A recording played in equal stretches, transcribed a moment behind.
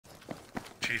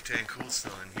Chieftain Cool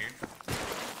still in here.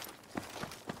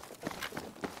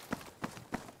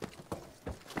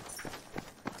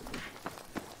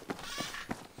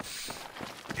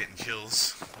 Getting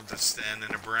kills with a stand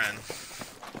and a Bren.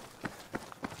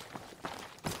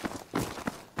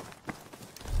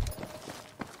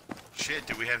 Shit,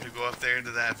 do we have to go up there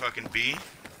to that fucking B?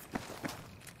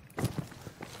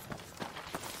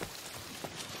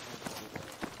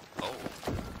 Oh.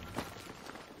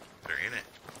 They're in it.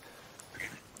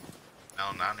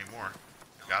 No, not anymore.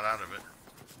 Got out of it.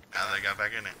 Now they got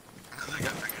back in it.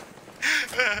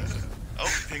 Oh,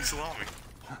 pink salami.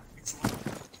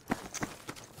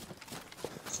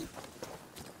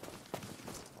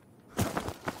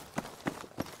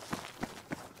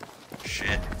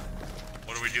 Shit.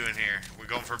 What are we doing here? We're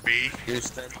going for B?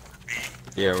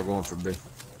 Yeah, we're going for B.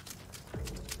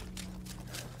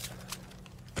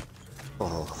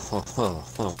 Oh.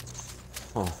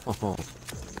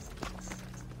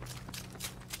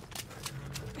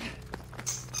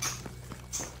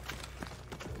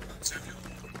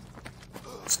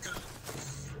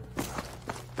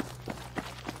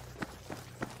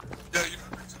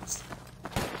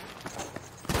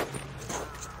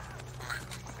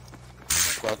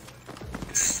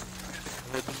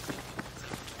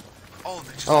 Oh,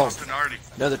 they just lost an Artie.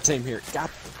 Another team here. Got.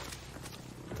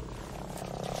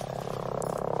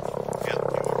 Yep,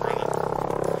 you were running.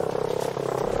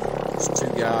 There's 2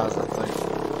 guys, I think.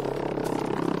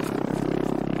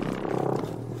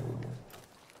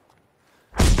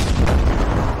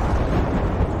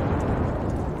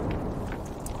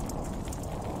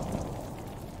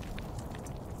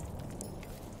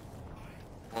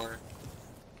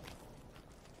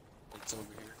 What's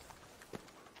over here?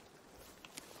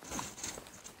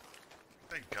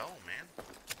 They go, man.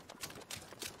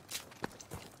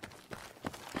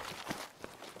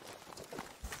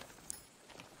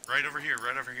 Right over here,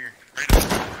 right over here.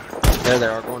 There they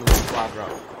are, going to the supply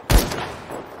drop.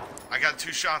 I got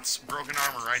 2 shots, broken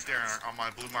armor right there on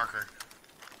my blue marker.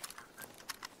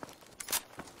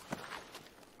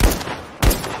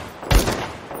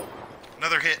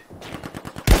 Another hit.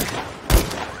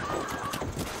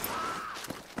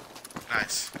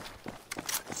 Nice.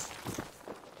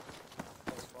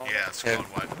 Yeah, squad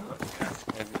wide.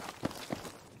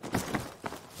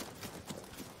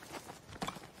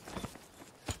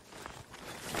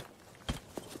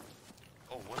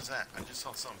 Oh, what is that? I just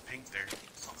saw something pink there.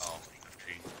 Oh,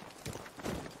 FG.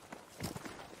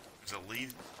 There's a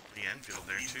lead the Enfield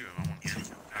there too. I want to see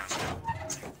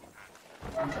that.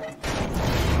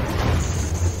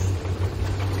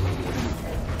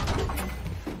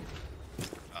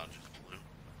 Oh, just blue.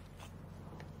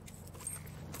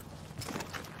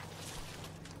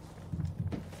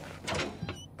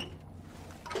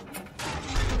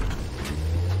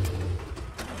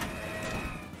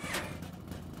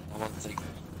 I want to take it.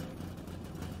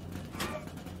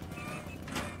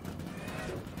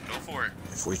 Go for it.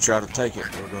 If we try to take it,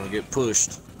 we're going to get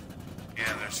pushed.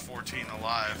 Yeah, there's 14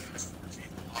 alive.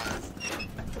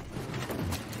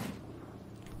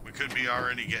 We could be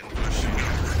already getting pushed.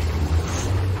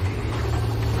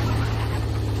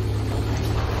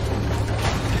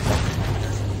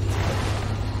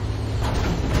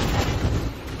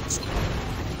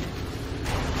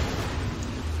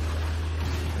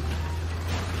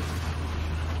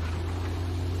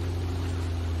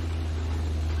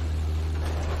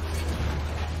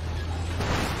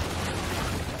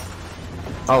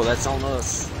 Oh, that's on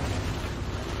us.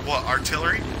 What,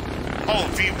 artillery? Oh,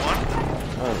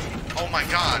 V1? Oh my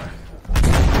god.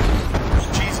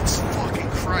 Jesus fucking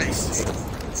Christ.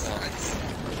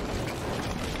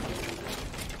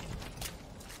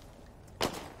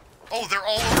 Oh, they're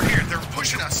all over here. They're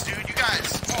pushing us, dude. You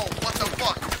guys. Oh, what the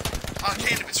fuck?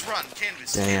 Cannabis, run.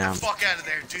 Cannabis. Damn. Get the fuck out of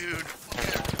there, dude.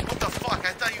 What the fuck?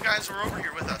 I thought you guys were over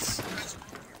here with us.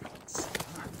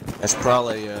 That's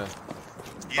probably,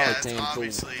 Yeah, it's Tan Cool.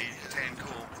 obviously Tan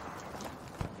Cool.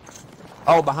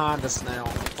 Oh, behind us now.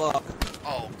 Fuck.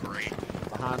 Oh, great.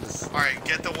 Behind us. Alright,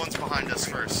 get the ones behind us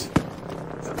first.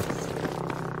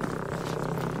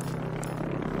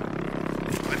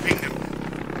 I pinged him.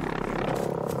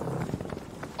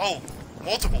 Oh,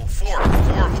 multiple. Four of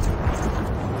them.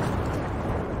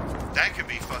 That could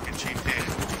be fucking cheap, Dan.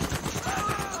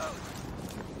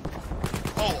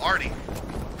 Oh, Artie.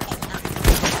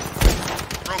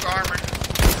 Broke armor.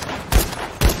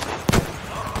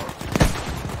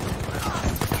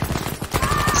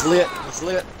 It's lit. It's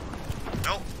lit.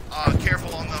 Nope.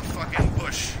 Careful on the fucking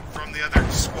push from the other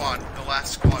squad, the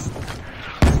last squad.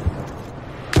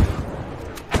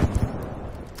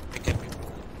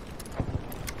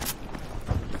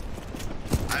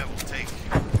 I will take.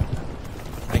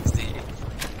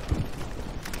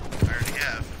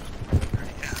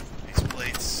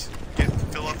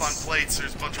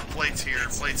 plates here,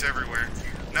 plates everywhere.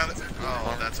 Now that,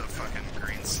 oh, that's a fucking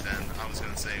green stem. I was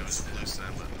gonna say it was a blue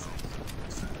stem, but no.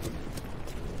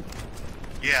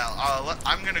 Yeah,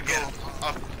 I'm gonna go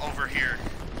up over here.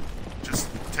 Just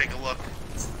take a look.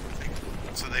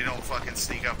 So they don't fucking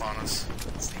sneak up on us.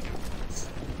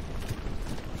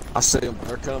 I see them.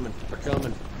 They're coming. They're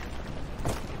coming.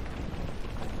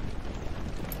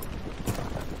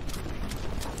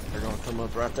 They're gonna come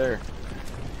up right there.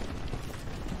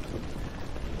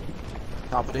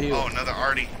 Top of the hill. Oh, another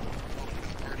Artie.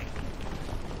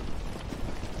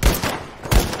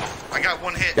 I got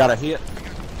one hit. Got a hit.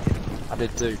 I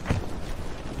did too.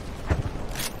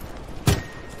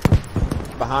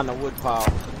 Behind the wood pile.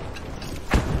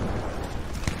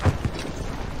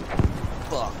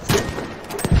 Fuck.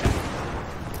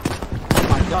 Oh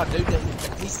my god, dude,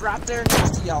 he's right there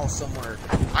next to y'all somewhere.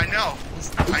 I know.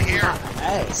 He's I hear my him.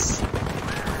 ass.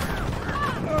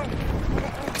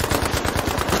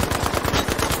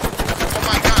 Oh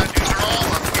my god, dude, they're all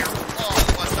up here. Oh,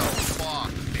 what the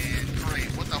fuck, man. Great,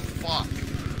 what the fuck?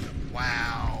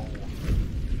 Wow.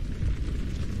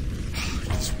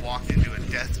 Just walked into a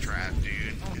death trap, dude.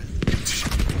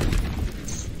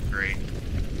 Great.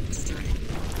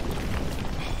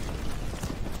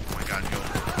 Oh my god, go.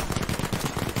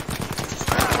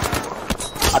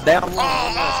 I downed one.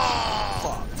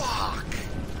 Oh, fuck.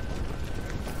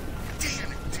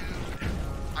 Damn it, dude.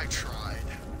 I tried.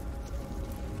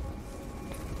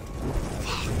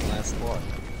 Last one.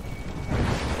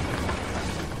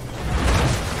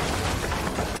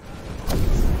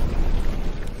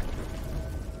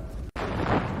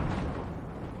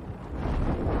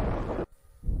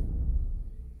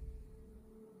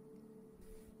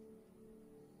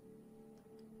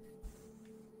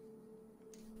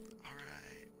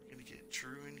 Alright, we're gonna get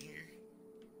Drew in here.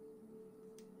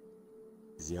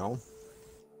 Is he on?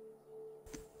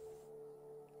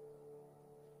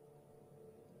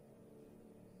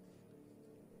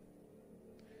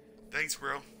 Thanks,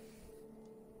 bro.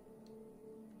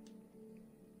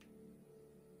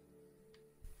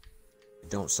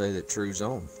 Don't say that True's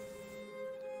on.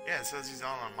 Yeah, it says he's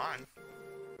on mine.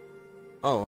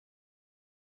 Oh.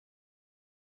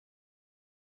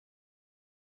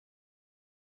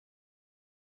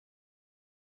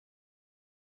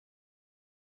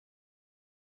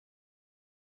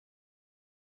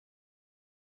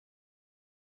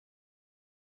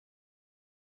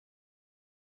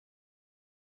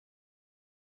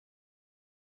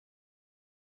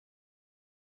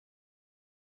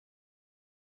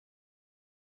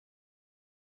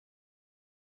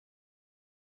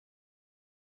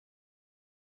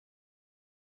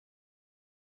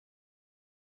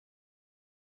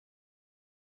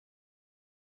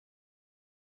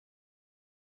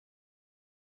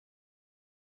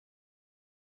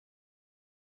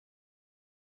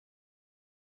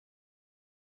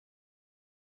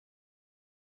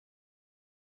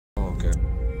 Okay.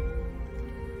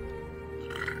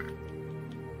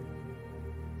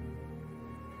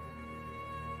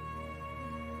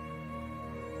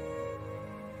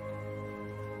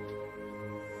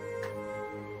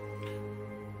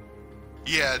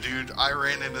 Yeah, dude, I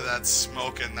ran into that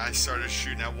smoke and I started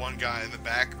shooting at one guy in the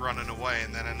back running away,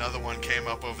 and then another one came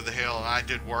up over the hill, and I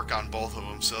did work on both of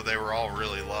them, so they were all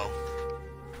really low.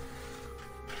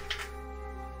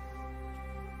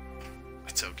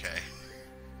 It's okay.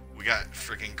 We got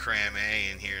freaking CRAM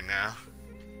in here now.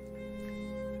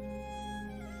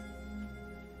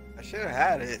 I should have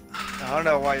had it. I don't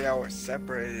know why y'all were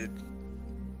separated.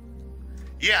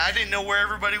 Yeah, I didn't know where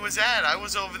everybody was at. I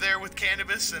was over there with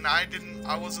Cannabis, and I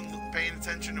wasn't paying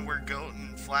attention to where Goat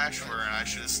and Flash were, and I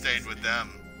should have stayed with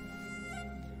them.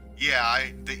 Yeah,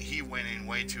 he went in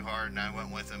way too hard, and I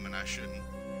went with him, and I shouldn't.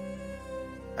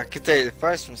 I could tell you the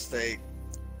first mistake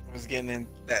was getting in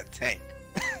that tank.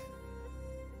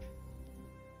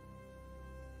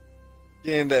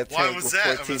 Getting in that Why tank was with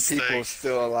that a 14 mistake? people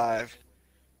still alive.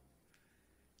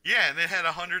 Yeah, and it had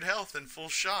 100 health and full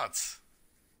shots.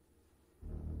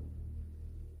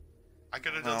 I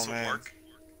could have done some man. work.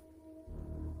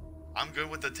 I'm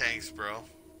good with the tanks, bro.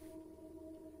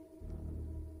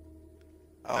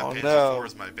 Oh that no. 4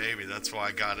 is my baby. That's why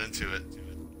I got into it.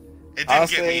 It didn't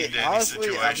get me into any Honestly,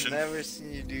 I've situation. never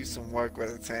seen you do some work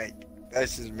with a tank.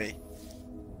 That's just me.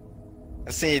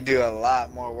 I've seen you do a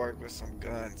lot more work with some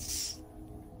guns.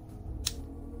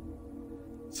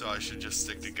 So I should just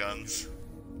stick to guns.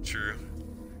 True.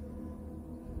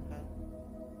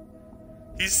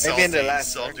 He's Maybe in the salty,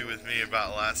 last salty circle. with me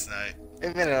about last night.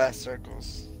 They've been in the last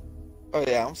circles. Oh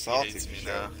yeah, I'm salty He hates for me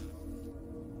sure. now.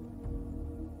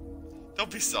 Don't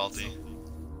be salty.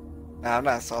 Nah, I'm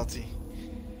not salty.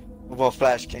 Well,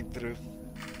 Flash came through.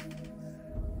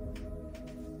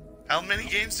 How many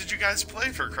games did you guys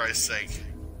play, for Christ's sake?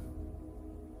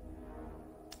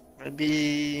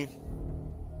 Maybe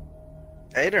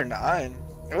 8 or 9.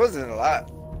 It wasn't a lot.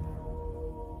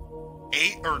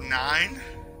 8 or 9?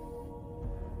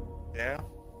 Yeah.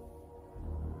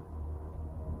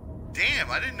 Damn,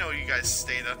 I didn't know you guys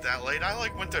stayed up that late. I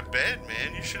like went to bed,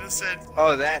 man. You should have said,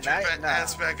 Oh, that "Get your night? Nah.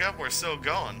 ass back up. We're still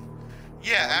going."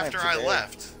 Yeah, I after went to I bed.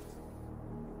 left.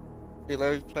 We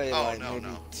literally played Oh, like no, maybe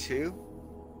no. 2.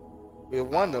 We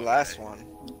won the Oh, last okay. one.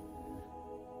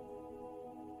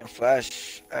 And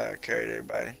Flash carried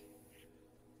everybody.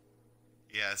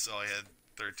 Yeah, I saw you had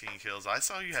 13 kills. I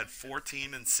saw you had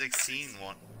 14 and 16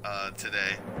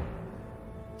 today.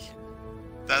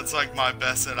 That's like my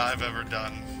best that I've ever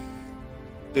done.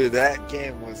 Dude, that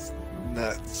game was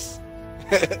nuts.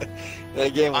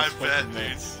 That game was I bet, fucking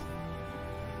dude. nuts.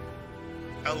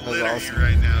 How was lit are awesome. you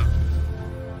right now?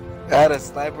 I had a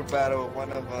sniper battle with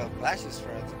one of Flash's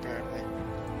friends, apparently.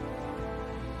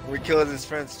 We killed his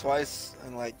friends twice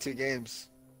in like 2 games.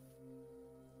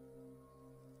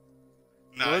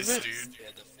 Nice, it? dude.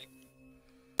 Yeah, the thing.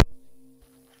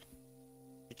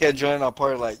 He kept joining our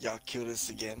party like, y'all kill this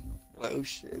again. We're like, oh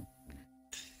shit.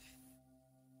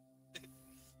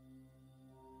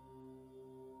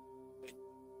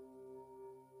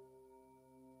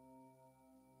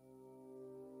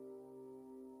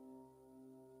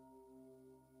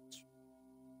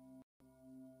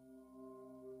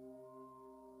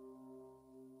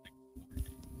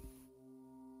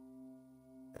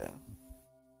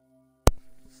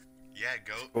 Yeah,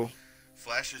 goat. Cool.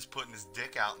 Flash is putting his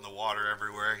dick out in the water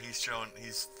everywhere. He's showing,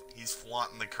 he's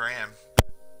flaunting the cram.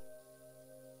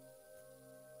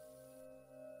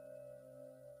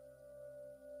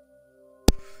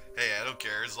 Hey, I don't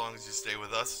care as long as you stay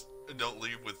with us and don't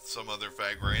leave with some other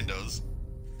fag randos.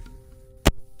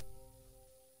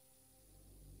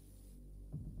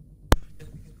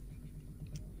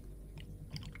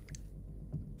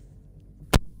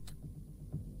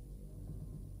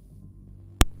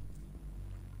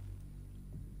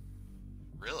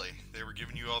 Really? They were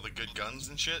giving you all the good guns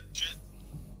and shit?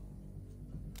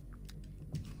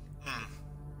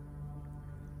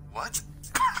 What?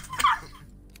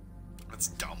 That's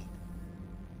dumb.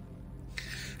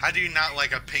 How do you not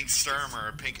like a pink Sturm or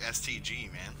a pink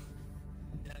STG, man?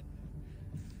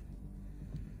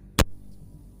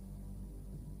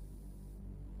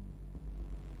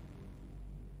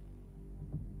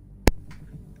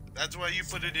 That's why you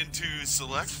put it into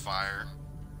select fire.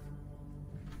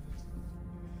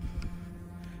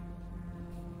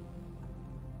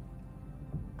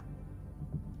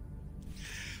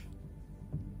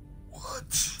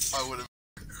 What?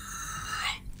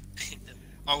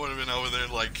 I would have been over there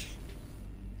like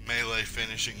melee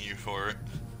finishing you for it.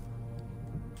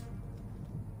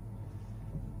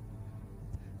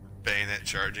 Bayonet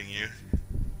charging you.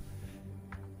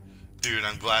 Dude,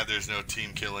 I'm glad there's no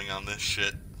team killing on this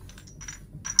shit.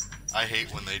 I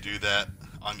hate when they do that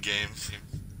on games.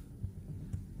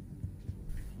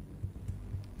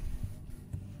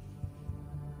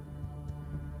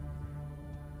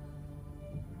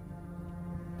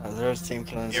 There's team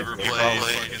killing. You ever play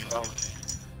fucking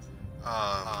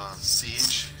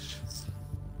Siege?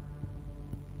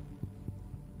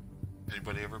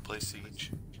 Anybody ever play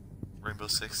Siege? Rainbow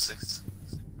Six?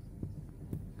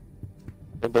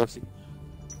 Rainbow Six.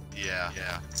 Yeah.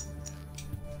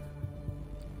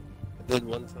 I did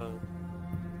one time.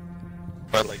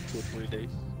 About like 2 or 3 days.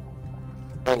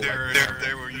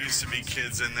 There were used to be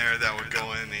kids in there that would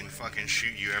go in and fucking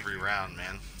shoot you every round,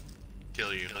 man.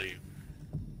 Kill you.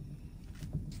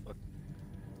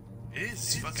 It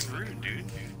is. It's fucking rude, dude.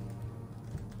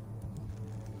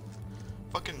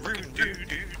 Fucking rude,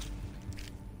 dude.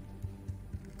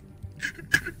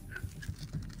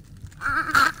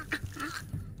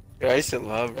 Yeah, I used to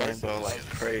love Rainbow like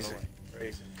crazy.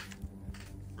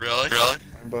 Really?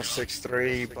 Rainbow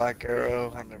 6-3, Black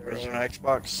Arrow, on the original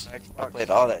Xbox. I played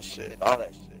all that shit.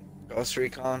 Ghost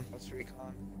Recon.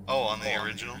 Oh, on the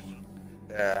original?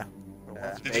 Yeah.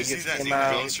 Did you see Vegas that came new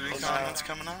out. Ghost Recon that's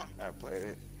coming out? I played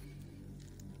it.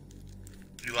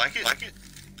 You like it?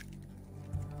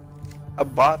 I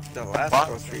bought the last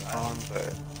Ghost Recon,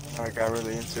 but I got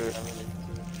really into it.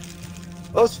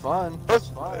 It was fun. But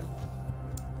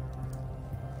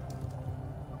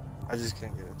I just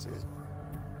couldn't get into it.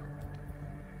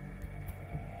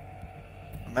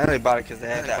 I mainly bought it because they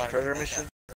had that Predator mission.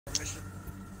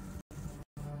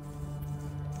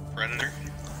 Predator?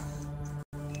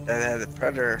 They had the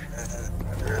Predator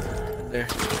there.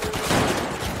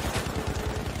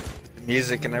 The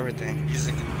music and everything.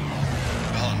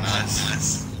 Oh,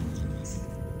 nice.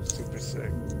 Super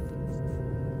sick.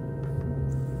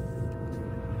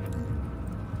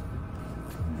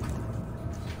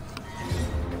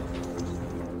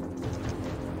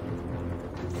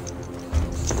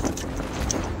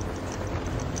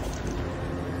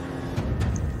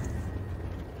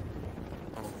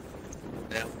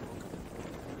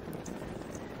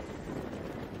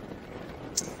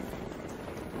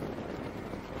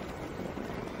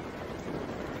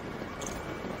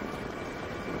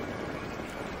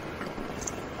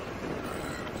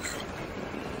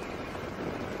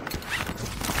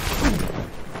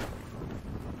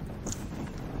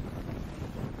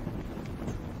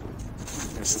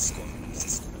 I'm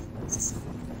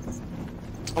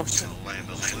gonna land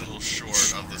a little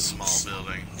short of the small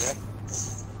building.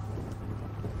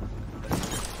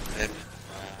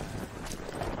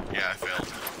 Yeah, I failed.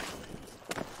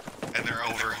 And they're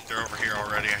over here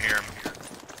already, I hear them.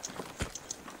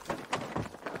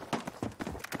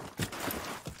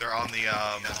 They're on the,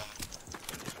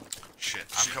 shit,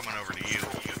 I'm coming over to you.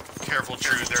 Careful,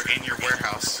 True, they're in your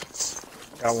warehouse.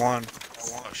 Got one.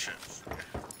 Oh, shit.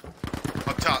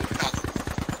 Up top.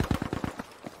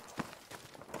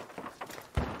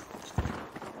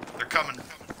 They're coming.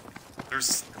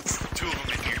 There's 2 of them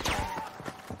in here.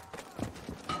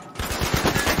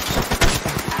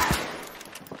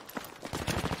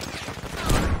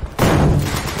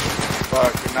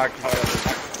 Fuck, we knocked each other.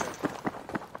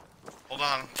 Hold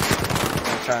on.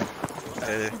 I'm trying.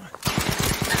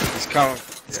 He's coming.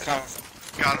 He's coming.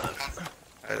 Got it.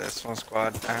 Hey, that's one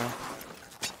squad down.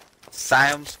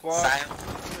 Siam squad?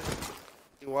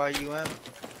 CYUM?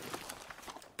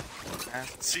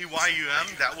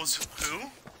 CYUM? That was who?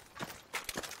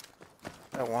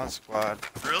 That one squad.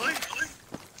 Really?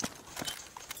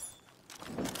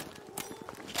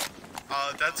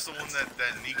 That's the one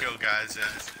that Nico guy's in.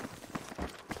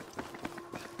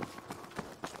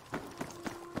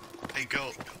 Hey,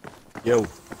 Goat. Yo.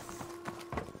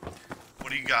 What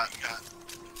do you got?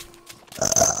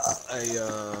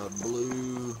 A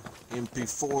blue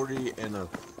MP40 and a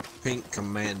pink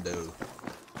Commando.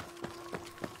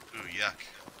 Ooh, yuck.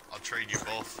 I'll trade you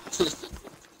both.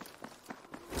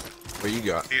 What you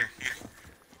got? Here.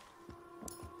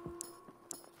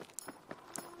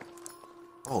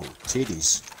 Oh,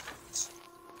 titties.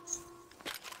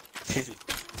 I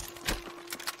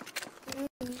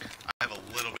have a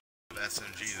little bit of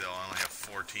SMG though. I only have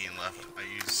 14 left. I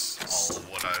use all of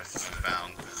what I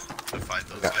found to fight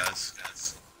those guys.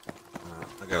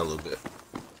 I got a little bit.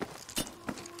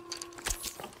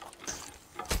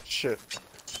 Shit.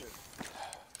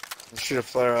 Shoot a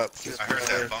flare up. I heard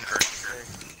that bunker.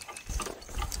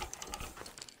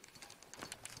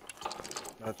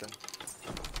 Nothing.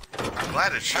 I'm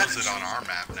glad it shows it on our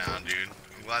map now, dude.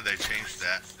 I'm glad they changed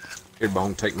that. Here,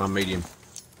 Bone, take my medium.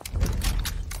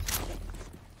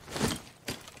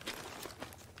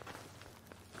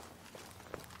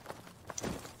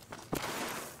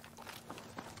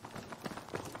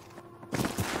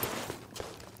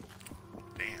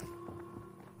 Damn.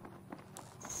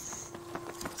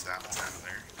 What's that one down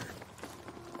there?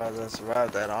 Glad I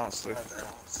survived that, honestly.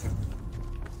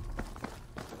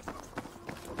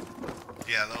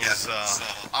 Yeah, those,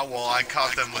 well, I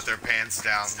caught them with their pants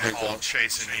down, all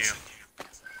chasing you.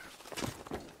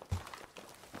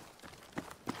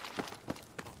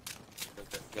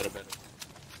 Got a better.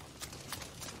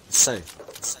 Say.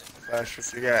 Flash,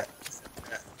 what you got?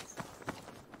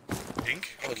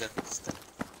 Ink? Oh, that.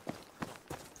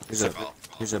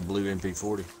 Here's a blue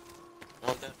MP40.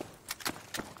 Want that?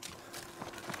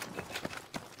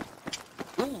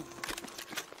 Ooh.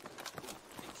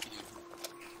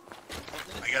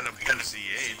 I got a blue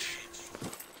ZH.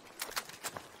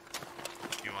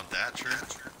 You want that, True?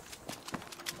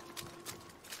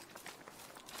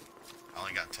 I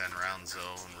only got 10 rounds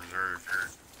though in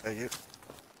reserve. Take it.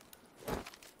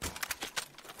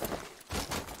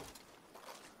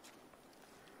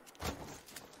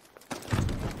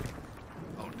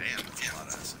 Oh damn, that's a lot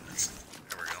of SMG.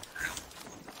 There we go.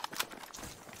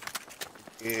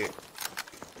 Yeah.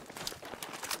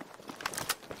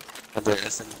 Another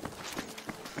SN.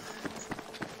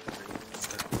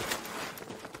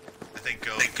 I think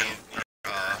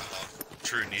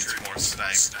True needs more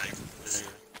snipe.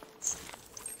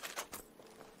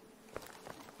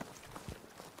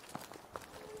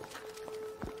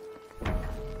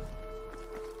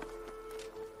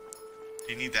 Do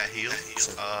you need that heal?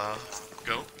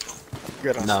 Go.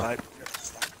 Good on No. snipe.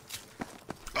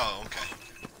 Oh, okay.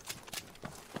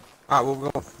 Alright, where we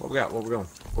going? What we got? Where we going?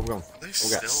 Where we going? Are they What we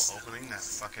got? still opening that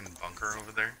fucking bunker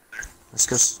over there? Let's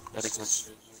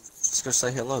go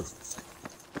say hello.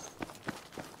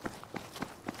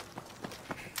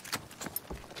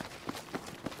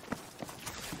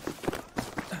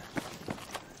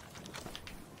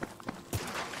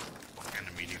 And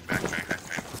a medium backpack.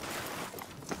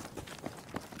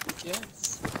 Yeah.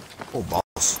 Oh,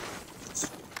 balls.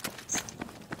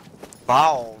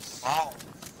 Balls.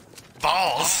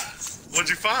 Balls? What'd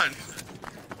you find?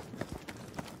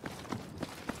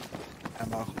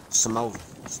 Ammo. Some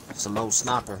old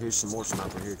sniper. Here's some more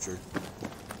sniper here, True.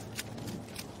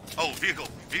 Oh, vehicle.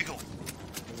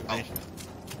 Oh. Me.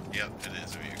 Yep, it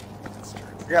is a vehicle. That's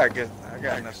true. I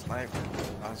got enough sniper.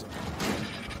 Awesome.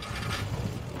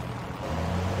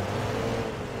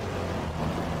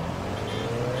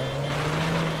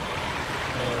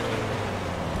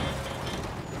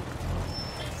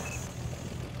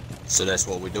 So that's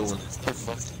what we're doing.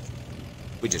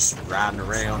 We just riding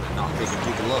around and not picking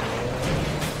people up.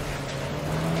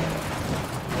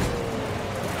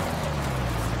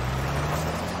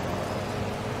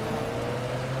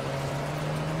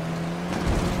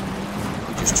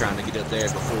 We're just trying to get up there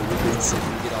before we do so we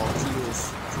can get all the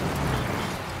kills.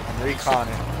 I'm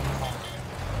reconning.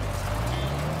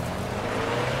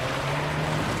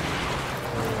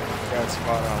 Got a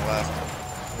spot on left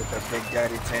with that big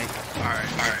daddy tank. Alright.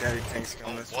 Big daddy tank's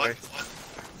coming this way.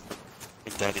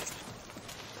 Big Daddy.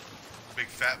 Big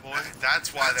fat boy.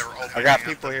 That's why they were opening I got up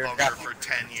people the here. bunker for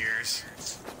 10 years.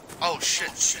 Oh shit.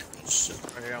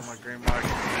 Right here on my green mark.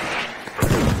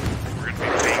 We're gonna be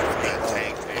paying for that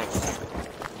tank, dude.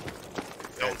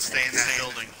 Don't stay in that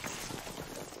building.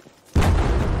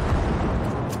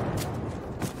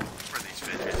 Where are these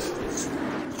bitches?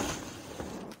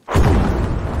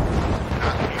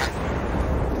 Not here.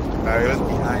 Alright, it was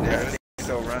behind it. Everything's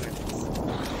still running.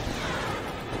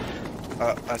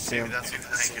 I see him. Maybe that's what the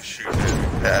tank is shooting.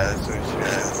 Yeah, that's what it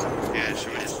is. Yeah,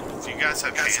 should we? Do you guys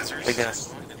have phasers? Big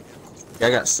ass. Yeah, I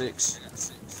got 6.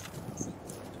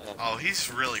 Oh, he's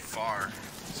really far.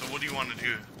 So what do you want to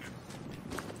do?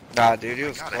 Nah, dude, he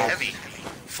was Got a close. heavy.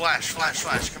 Flash.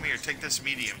 Come here, take this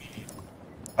medium.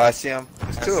 I see him.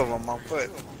 There's 2 of them on foot.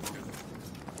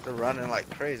 They're running like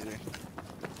crazy.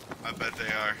 I bet they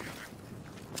are.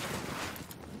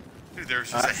 Dude,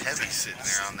 there's just a heavy sitting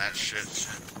there on that shit.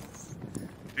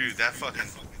 Dude, that fucking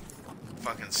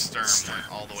stern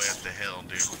went all the way up the hill,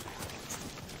 dude.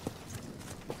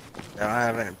 I don't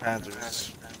have any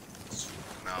panzers.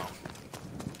 No.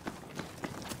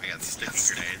 I got sticky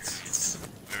grenades.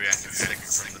 Maybe I can stick it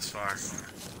from this far.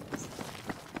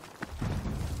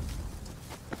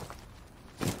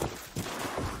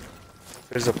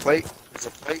 There's a plate.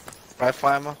 Rifle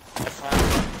ammo.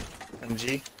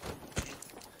 MG.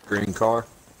 Green car.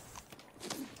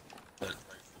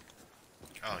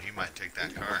 Oh, he might take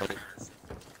that car.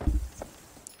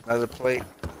 Another plate.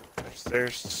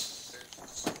 Upstairs.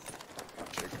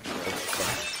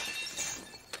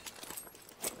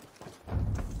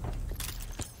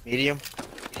 Medium.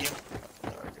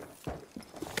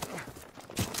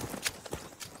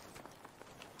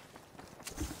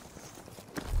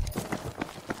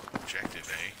 Objective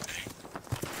A.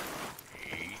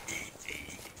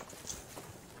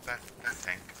 That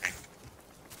tank.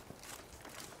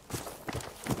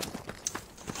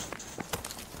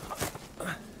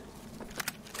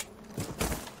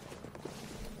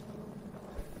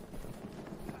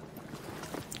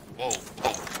 Whoa.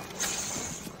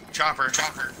 Chopper.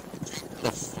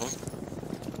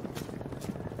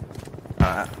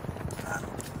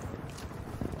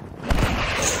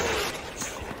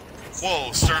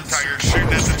 Whoa, Storm Tiger shooting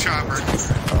at the chopper.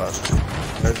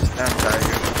 There's a Storm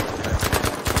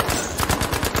Tiger.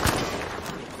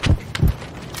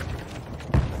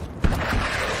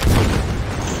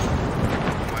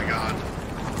 Oh my god.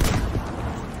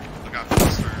 Look out for the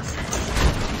Storm.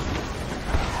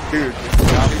 Dude,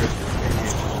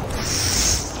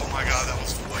 Oh my god, that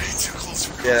was way too close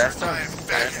for yeah, that's time. not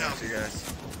Backing up. you guys.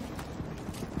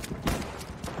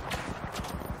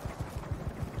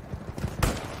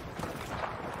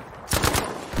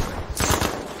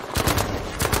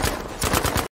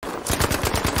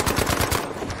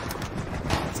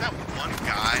 Is that one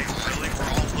guy? Really? We're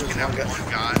all looking at one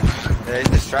guy. Yeah, he's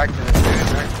distracting us, dude.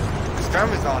 The Storm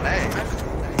is on A.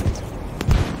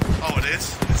 Oh, it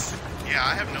is? Yeah,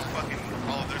 I have no fucking...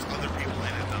 Oh, there's other people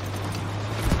in it, though.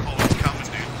 Oh, it's coming,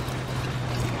 dude.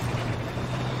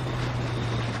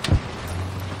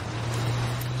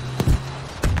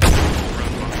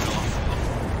 Run, fucking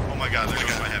off. Oh my god, there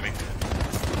goes my heavy.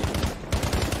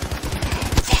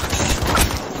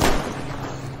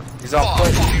 He's on Fuck,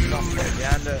 foot. dude. He's on foot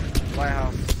behind the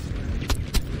lighthouse.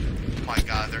 Oh my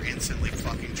god, they're instantly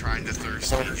fucking trying to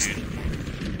thirst me, dude.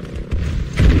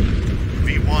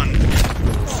 V1.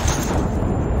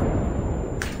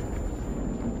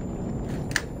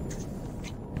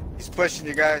 He's pushing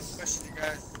you guys.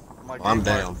 I'm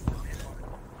down.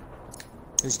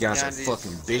 These guys Behind are these-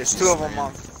 fucking bitches. There's 2 of them man.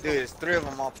 on. Dude, there's 3 of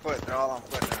them on foot. They're all on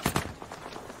foot now.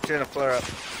 Trying to flare up.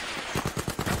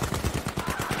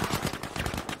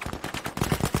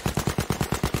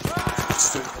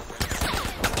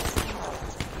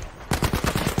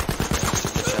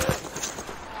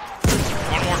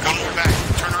 One more back.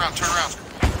 Turn around.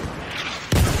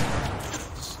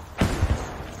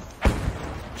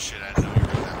 Shit, I didn't know you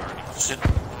were that already. Shit.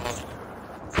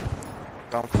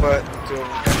 On foot. 2 of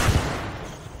them.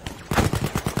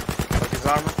 Look his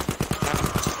armor.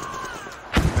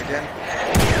 Again.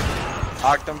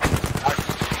 Knocked him.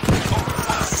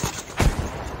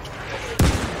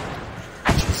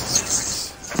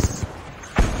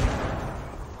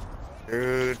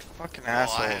 Fucking Well,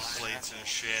 I had assholes. plates and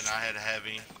shit, and I had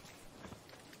heavy.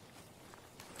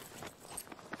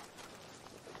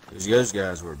 Those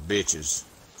guys were bitches.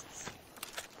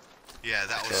 Yeah,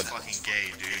 that was fucking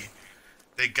gay, dude.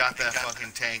 They got that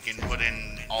fucking tank and put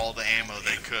in all the ammo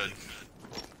they could.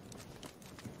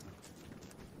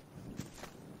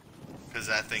 Because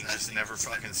that thing just never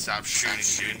fucking stopped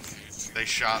shooting, dude. They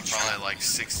shot probably like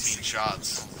 16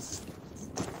 shots.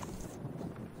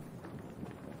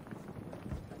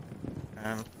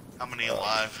 How many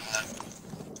alive?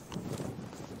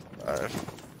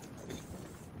 5.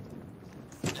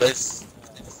 This.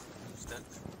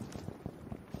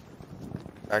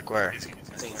 Back where?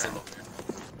 Things in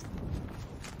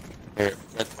here.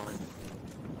 Red line.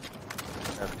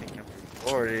 I think I'm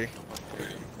 40.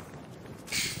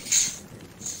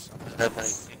 Red line.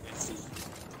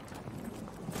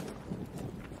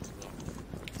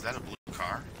 Is that a blue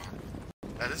car?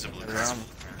 That is a blue car. Around.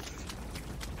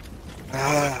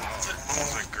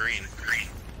 It's like green. Green.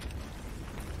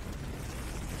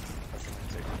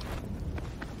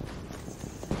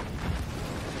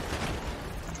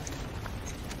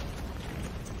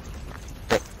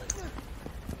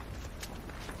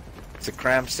 It's a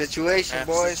CRAM situation,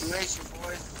 boys.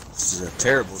 This is a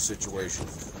terrible situation.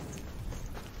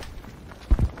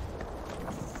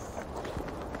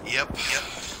 Yep.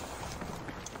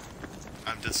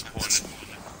 I'm disappointed.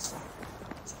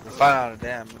 We'll find out a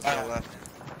damn. Let's go left.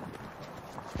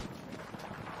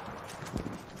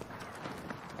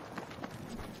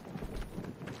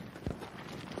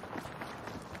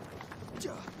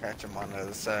 Catch him on the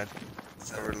other side.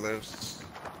 Whoever lives.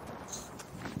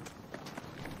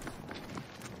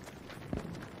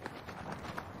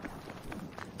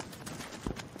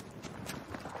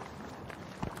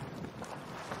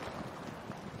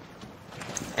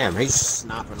 Damn, he's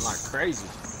sniping like crazy.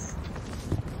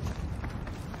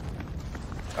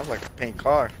 Sounds like a pink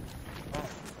car.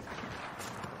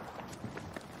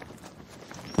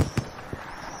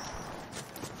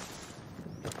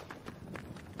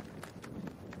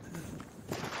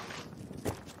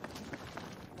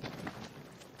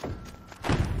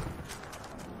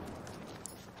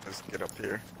 Let's get up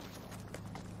here.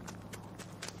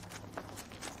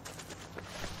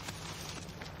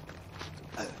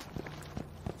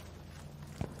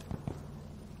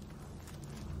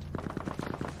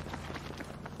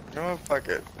 No, fuck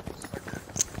it.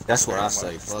 That's what I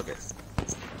say, fuck it.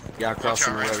 Guy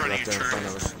crossing the Watch out road right right there in front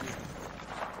of us.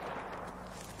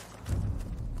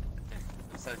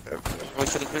 Going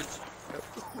to the bridge.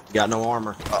 Got no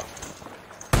armor.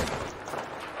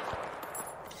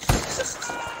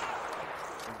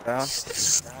 Down.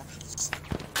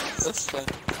 That's fine.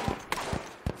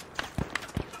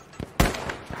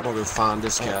 I'm gonna go find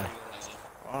this guy.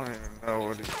 I don't even know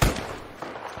what he's.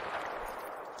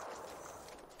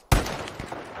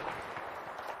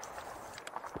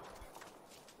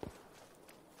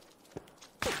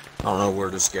 I don't know where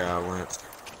this guy went.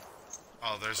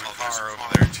 Oh, there's a car over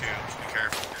there too. Be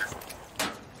careful.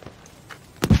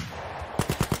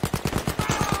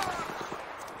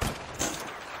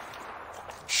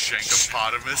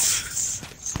 Shankopotamus.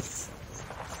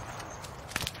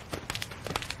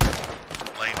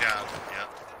 Laying down. Yep.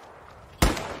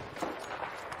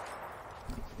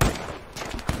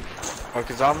 Fuck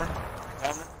his armor?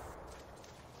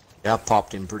 Yeah, I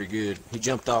popped him pretty good. He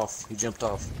jumped off.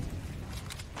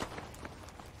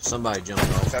 Somebody jumped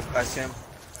off. That's him.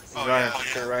 He's Oh running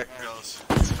yeah, to the right. There goes.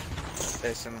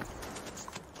 Chasing him.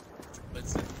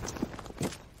 Let's see.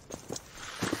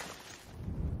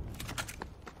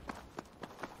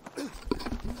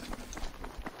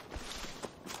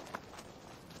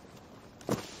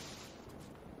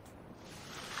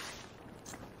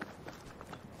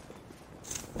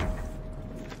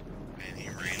 Man, he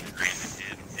ran and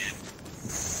hid.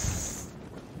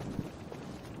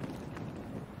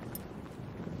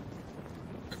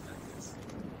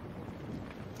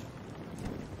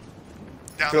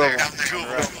 Down Two of there, them. two of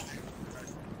them.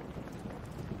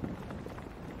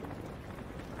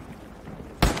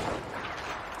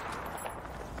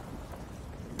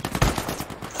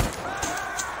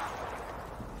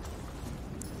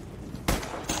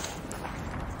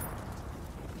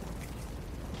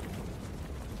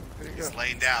 Where'd he go? He's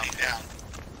laying down.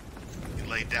 He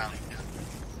laid down.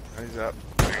 He's up.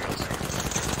 There he goes.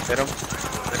 Hit him.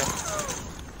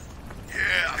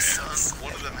 Yeah, son.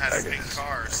 One of them had a pink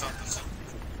car or something.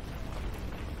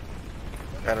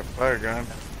 Got a flare gun.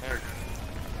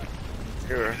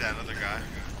 Here. Maybe that other guy.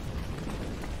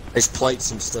 There's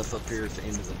plates and stuff up here at the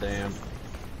end of the dam.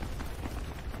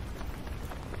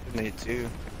 Need two.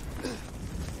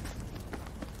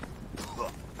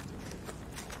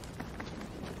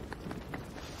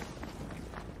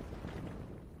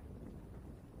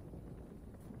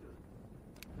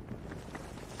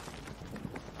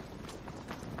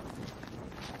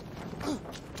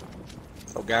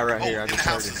 Oh, guy right here. I in the just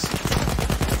heard him. houses.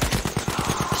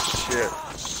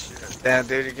 Shit. Damn,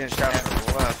 dude, you're getting shot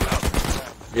from the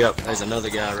left. Yep, there's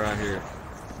another guy right here.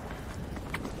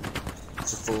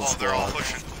 It's a full Oh, they're all squad.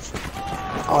 pushing.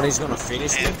 Oh, and he's gonna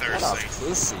finish me? And What a thirsty.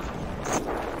 pussy.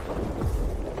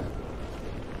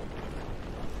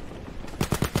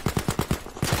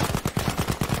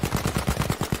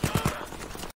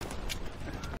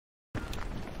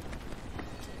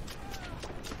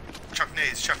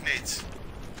 Chuck nades.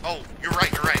 Oh, you're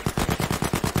right.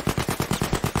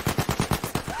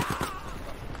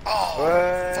 Oh,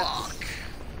 What? fuck.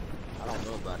 I don't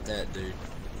know about that, dude.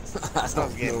 I Someone's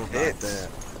don't getting know about hit. that.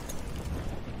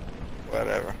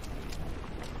 Whatever.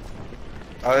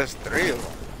 Oh, there's 3 of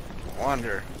them. I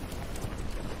wonder.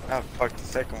 I fucked the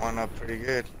second one up pretty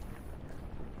good.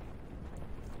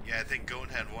 Yeah, I think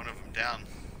Goat had one of them down.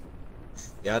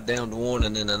 Yeah, I downed one,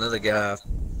 and then another guy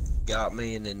got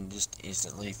me, and then just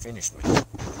instantly finished me.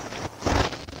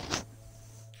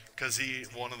 Because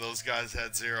one of those guys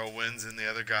had 0 wins, and the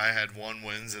other guy had 1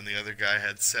 wins, and the other guy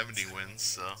had 70 wins,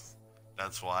 so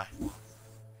that's why.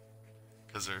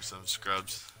 Because there's some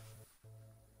scrubs.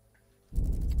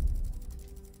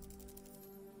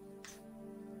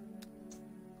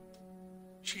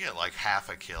 She get like half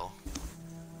a kill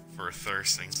for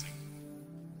thirsting.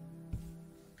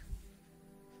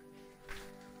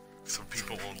 So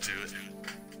people won't do it.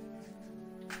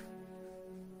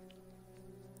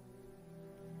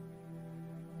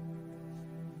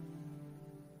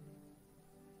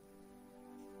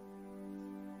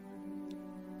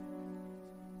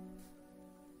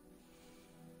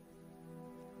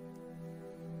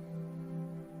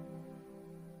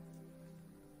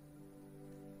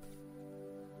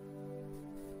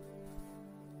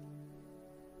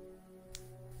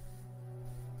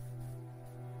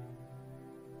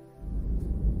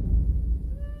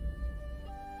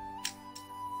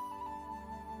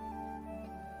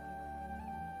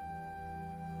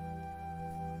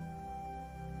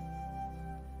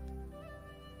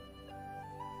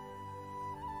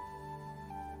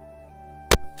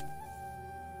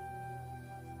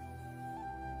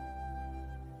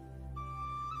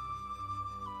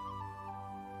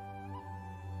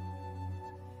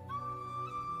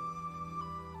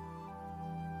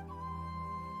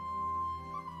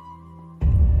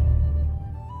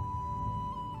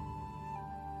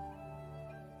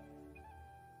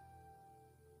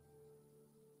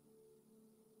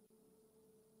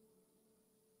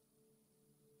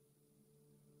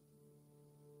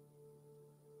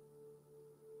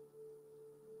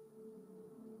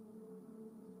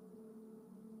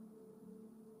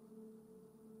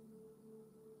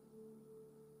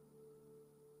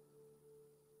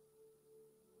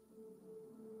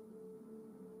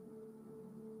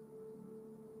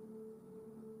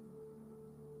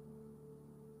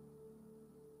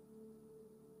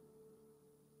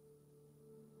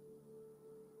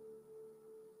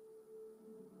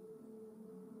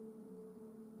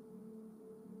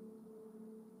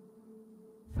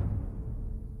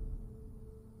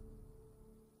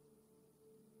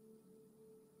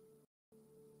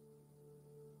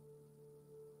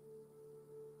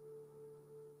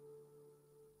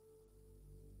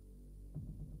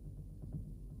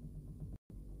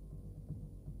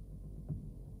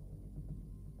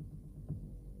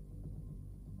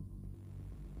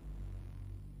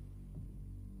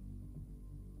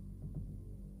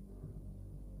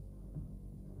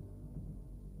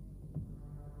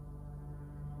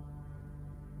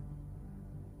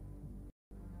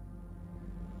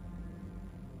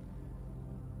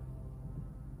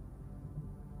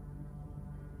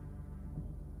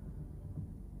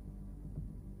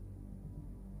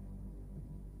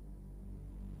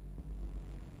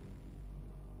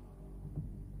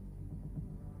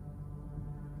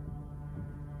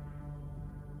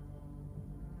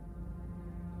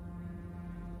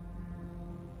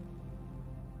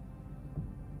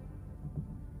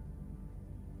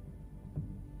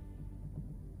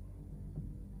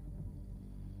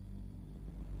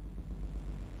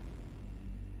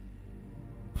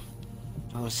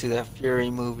 I want to see that Fury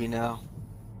movie now.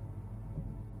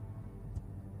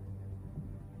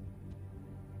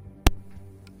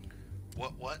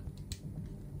 What?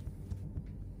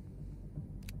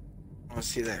 I want to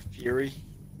see that Fury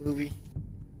movie.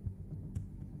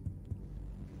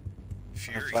 My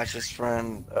Fury. Flash's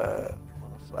friend, one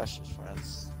of Flash's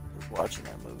friends was watching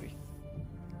that movie.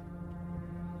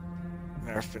 I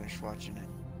never finished watching it.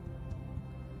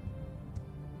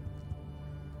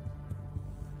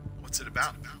 What's it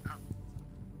about?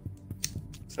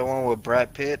 It's the one with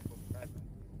Brad Pitt,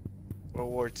 World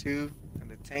War II, and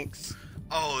the tanks.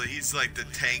 Oh, he's like the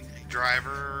tank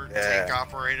driver, Yeah. tank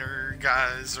operator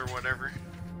guys or whatever.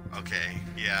 Okay,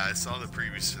 yeah, I saw the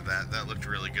previews to that. That looked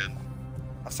really good.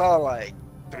 I saw like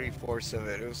 3/4 of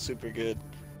it. It was super good.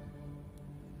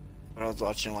 But I was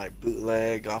watching like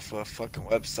bootleg off a fucking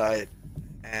website,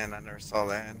 and I never saw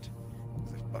the end.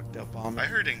 They fucked up on me. I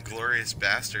heard Inglourious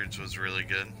Bastards was really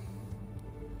good.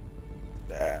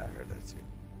 Yeah, I heard that too.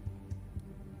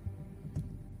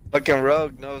 Fucking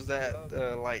Rogue knows that,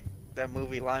 like, that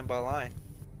movie line by line.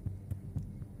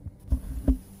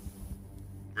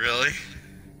 Really?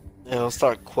 Yeah, he'll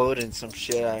start quoting some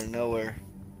shit out of nowhere.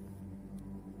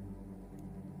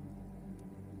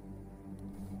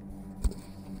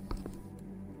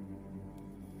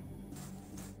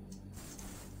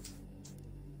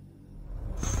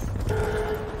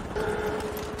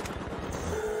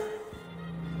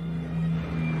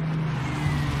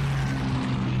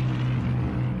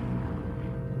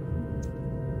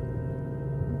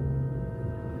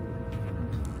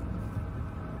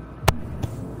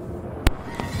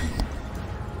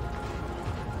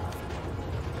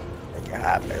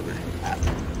 Yeah, baby.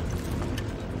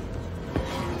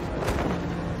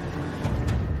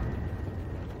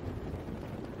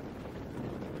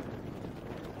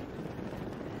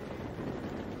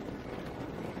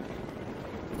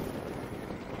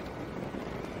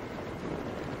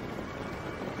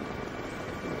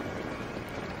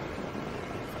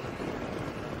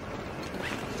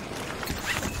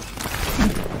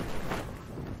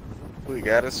 We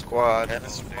got a squad.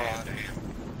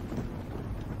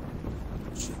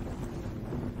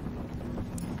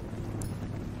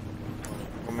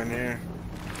 Come in here.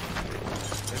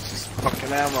 This is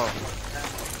fucking ammo.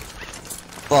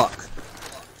 Fuck.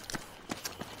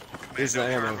 Here's the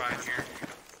Commando ammo. carbine here.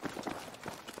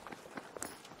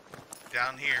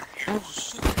 Down here.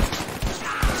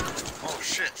 Oh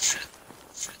shit.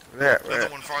 There, Another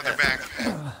one farther back.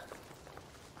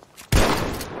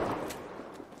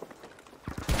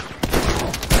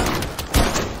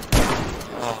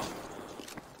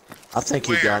 I think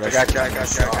he Where? got I us. got you.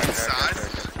 Side?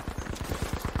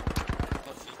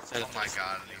 Oh my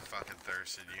god, he fucking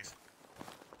thirsted you.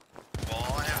 Well,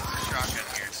 all I have is a shotgun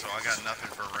here, so I got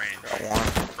nothing for range. Got one.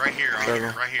 Right here,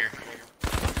 right here.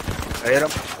 I hit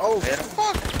him. Oh,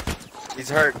 fuck. He's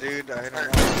hurt, dude. I hit him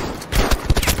once.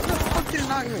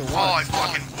 Oh, I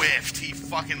fucking whiffed. He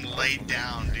fucking laid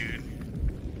down, dude.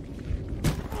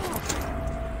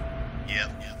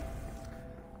 Yep.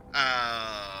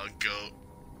 Goat.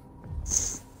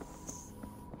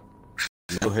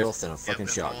 No health and a Yep, fucking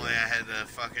if shotgun. only I had the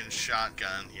fucking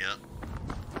shotgun. Yep.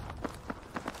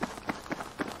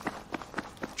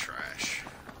 Trash.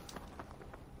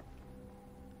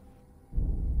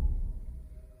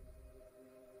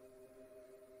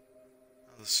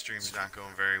 Well, the stream's not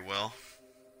going very well.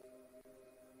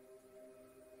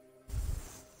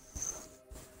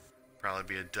 Probably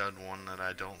be a dud one that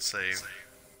I don't save.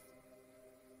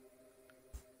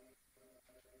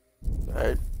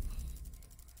 Right.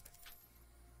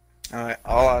 Alright,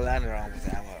 all I landed on was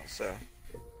ammo, so.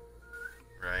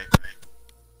 Right.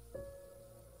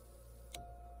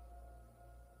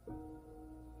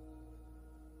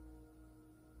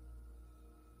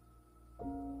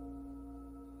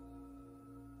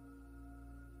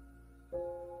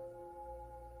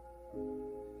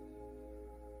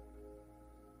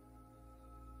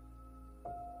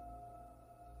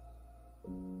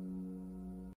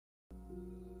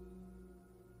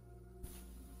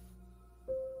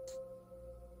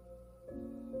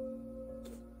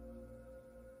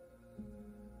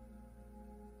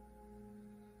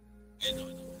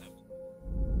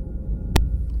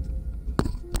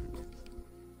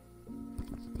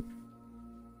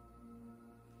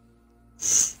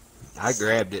 I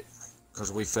grabbed it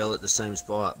because we fell at the same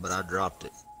spot, but I dropped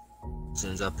it. As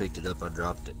soon as I picked it up, I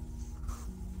dropped it.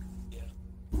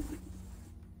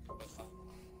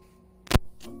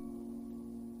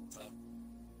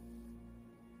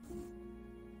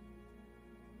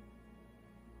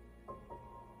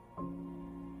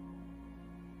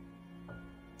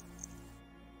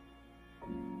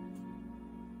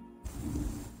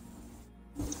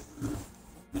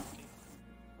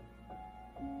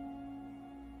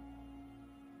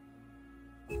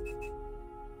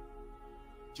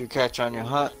 Did you catch on your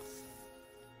hunt?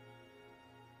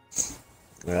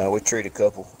 We treat a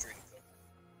couple.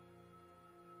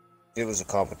 It was a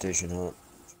competition hunt.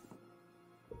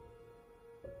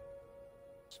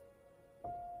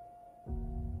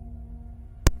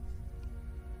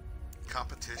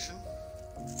 Competition?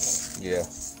 Yeah.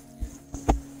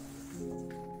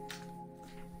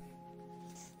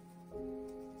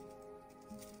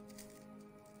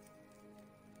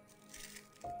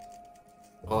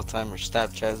 whole time your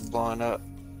Snapchat's blowing up.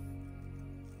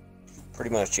 Pretty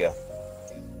much, yeah.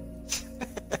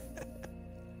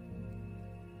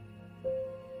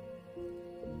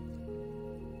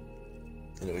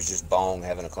 And it was just Bong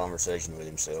having a conversation with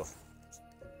himself.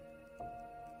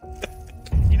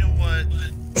 You know what?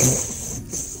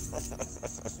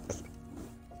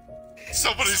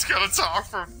 Somebody's gotta talk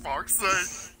for fuck's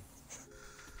sake.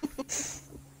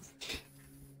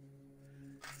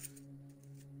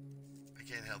 I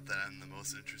can't help that I'm the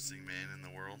most interesting man in the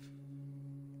world.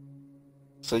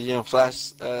 So you and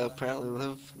Flash apparently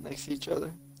live next to each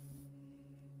other?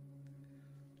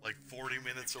 Like 40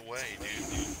 minutes away,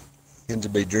 dude. Him to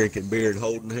be drinking beer and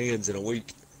holding hands in a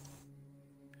week.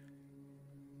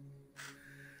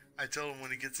 I told him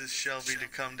when he gets his Shelby to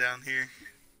come down here.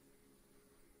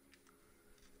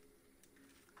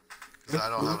 Because I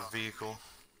don't have a vehicle.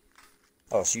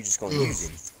 Oh, so you just gonna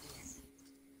use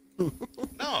him?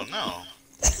 No.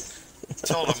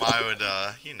 Told him I would,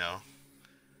 you know.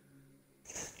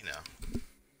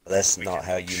 That's not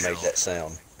how you made that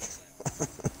sound.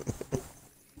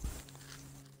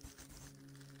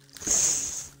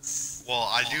 Well,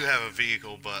 I do have a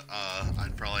vehicle, but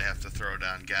I'd probably have to throw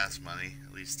down gas money,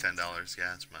 at least $10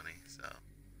 gas money, so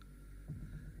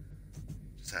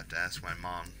just have to ask my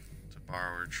mom to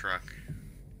borrow her truck.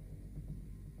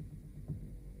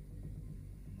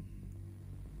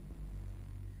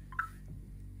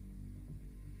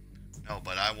 No,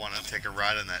 but I want to take a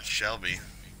ride in that Shelby.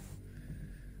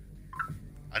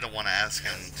 I don't want to ask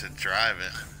him to drive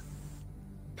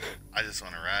it. I just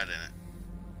want to ride in it.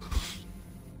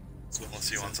 Unless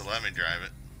he wants to let me drive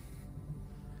it.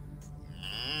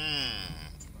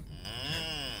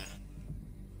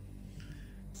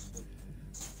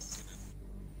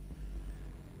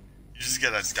 You just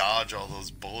gotta dodge all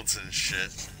those bullets and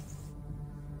shit.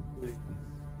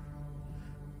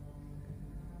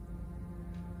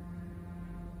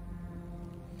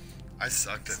 I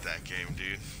sucked at that game,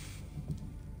 dude.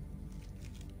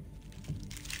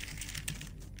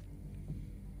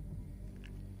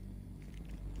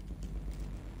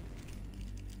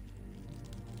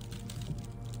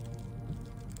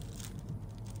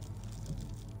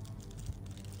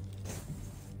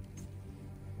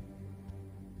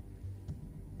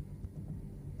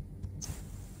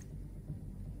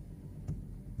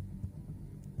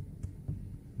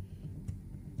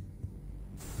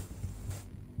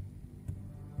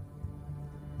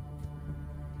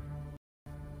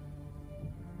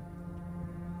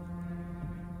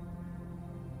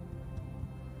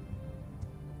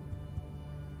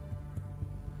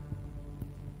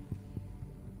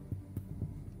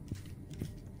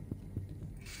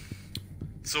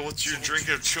 So what's your drink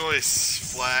of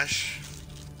choice, Flash?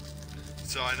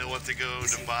 So I know what to go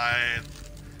to buy.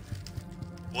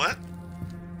 What?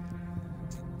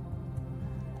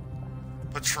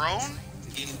 Patron?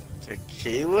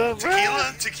 Tequila,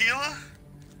 bro? Tequila?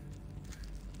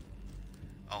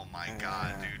 Oh my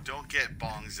god, dude. Don't get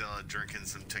Bongzilla drinking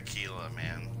some tequila,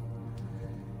 man.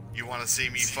 You want to see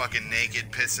me fucking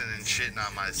naked pissing and shitting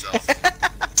on myself.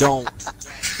 Don't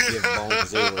give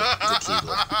Bongzilla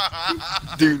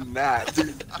tequila. Do not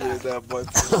give that boy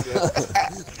tequila.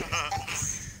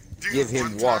 Dude, give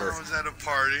him one water. time I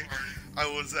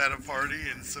was at a party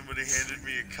and somebody handed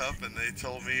me a cup and they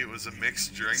told me it was a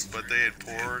mixed drink, but they had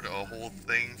poured a whole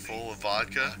thing full of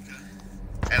vodka.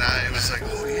 And I was like,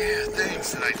 oh yeah,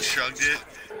 thanks. And I chugged it,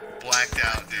 blacked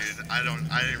out, dude. I didn't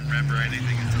remember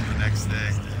anything until the next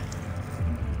day.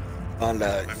 On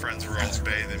that. My friends were all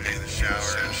bathing me in the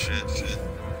shower and shit,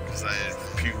 because I had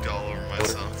puked all over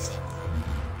myself.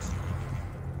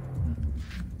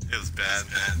 It was bad,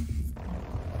 man.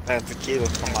 That tequila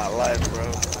for my life,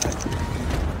 bro.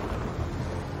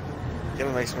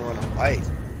 Tequila makes me want to fight.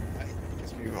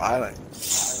 Makes me violent.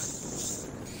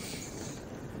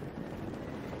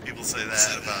 People say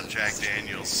that about Jack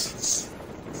Daniels.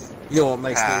 You know what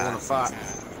makes me want to fight?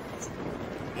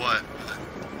 What?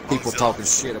 People Bongzilla? talking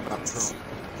shit about Trump.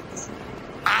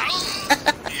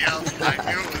 Yep, I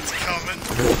knew it was coming.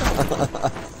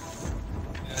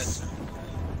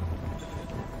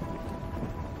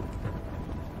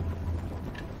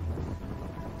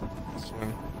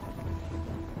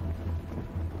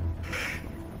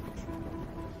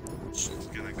 She's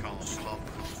gonna call him Pump.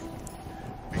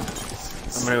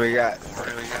 How many we got?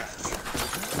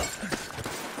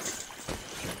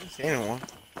 See anyone?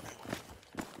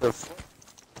 The fuck?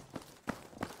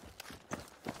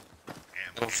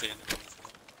 I don't see anything.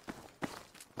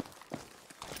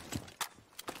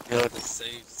 Yeah, The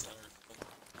saves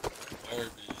are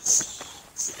garbage.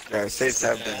 yeah, safes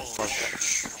have been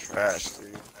fucking trash,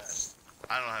 dude.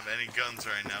 I don't have any guns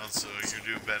right now, so you're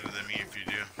doing better than me if you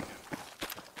do.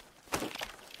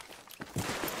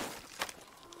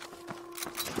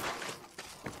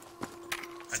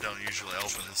 I don't usually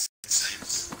open this.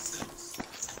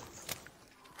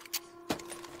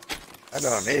 I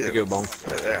don't need it. Go, Bone.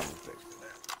 There.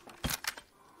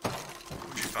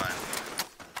 What'd you find?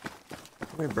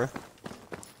 Come here, bro.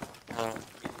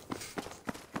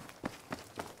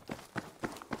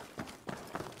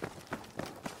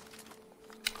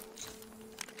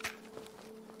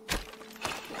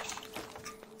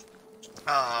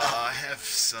 I have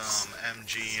some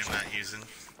MG I'm not using.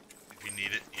 If you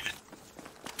need it, eat it.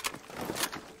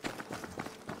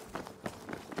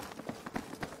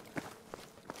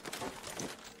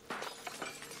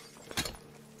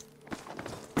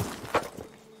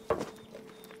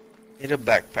 Need a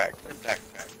backpack.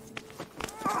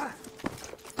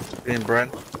 Green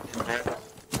Brent.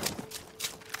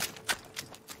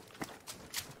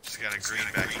 Just got a green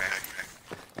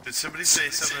backpack. Did somebody say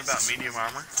something about medium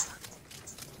armor?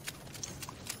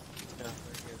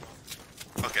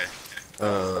 Okay.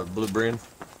 Blue Brand.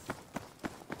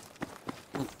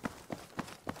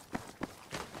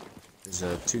 There's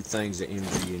two things of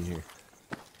MG in here.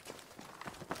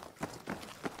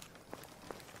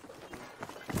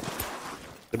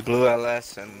 The blue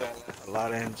LS and a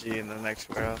lot of MG in the next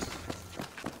warehouse.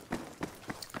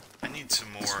 I need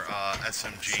some more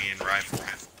SMG and rifle.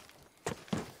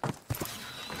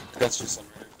 That's just some.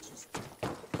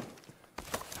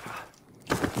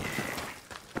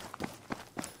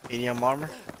 Medium armor.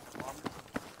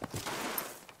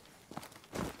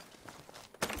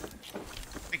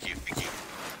 Thank you, thank you.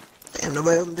 Damn,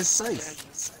 nobody opened this safe.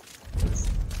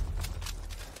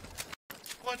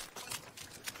 What?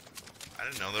 I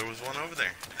didn't know there was one over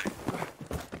there.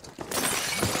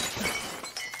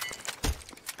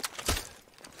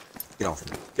 Get off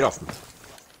me. Get off me.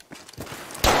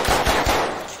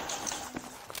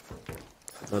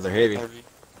 Another heavy.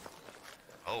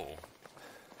 Oh.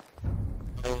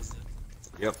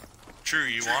 Yep. True,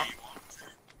 you want?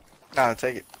 Nah,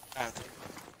 take it.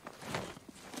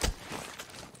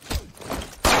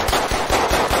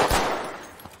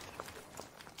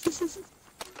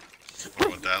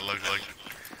 What that looked like.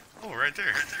 Oh, right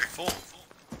there. Full.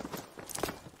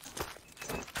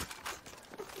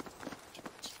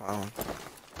 It's fine.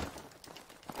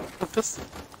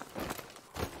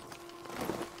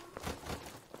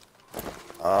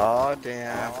 Oh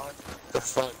damn. The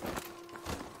fuck?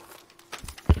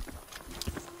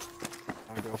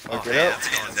 I'll go Oh, fuck hey, it up. it's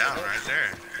going down right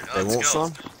there. They Let's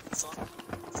want go. some?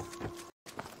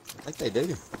 I think they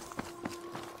do.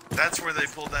 That's where they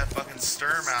pulled that fucking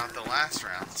Sturm out the last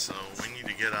round, so we need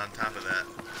to get on top of that.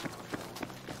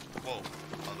 Whoa.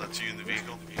 Oh, that's you in the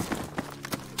vehicle?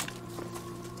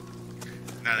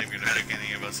 Not even gonna pick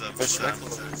any of us up this time.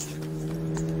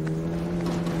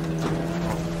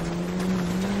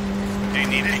 Do you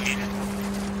need it?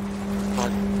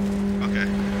 Okay.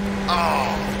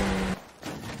 Oh!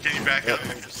 Can you back up?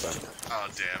 Oh,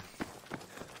 damn.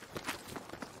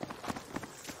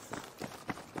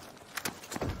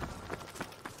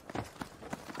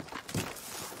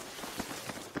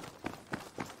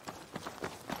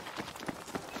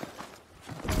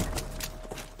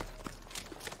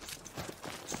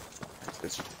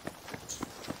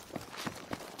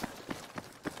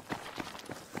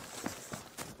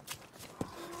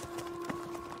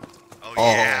 Oh,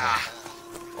 yeah.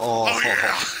 Oh, Oh,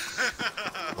 yeah.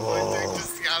 Oh. My dick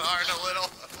just got hard a little.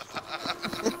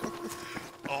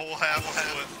 A whole half a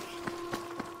foot.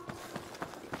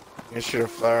 You should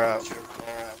have flare out. The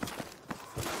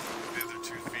other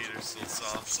 2 feet are still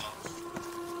soft.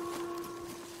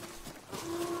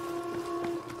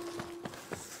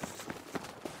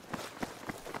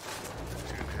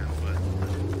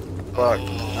 Fuck. Oh. I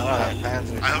don't have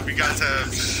panzers. I hope you guys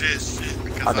have shit,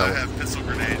 because I have pistol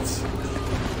grenades.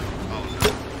 Oh no.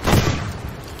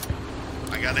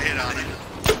 I got a hit on it.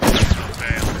 Oh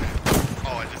damn.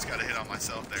 Oh, I just got a hit on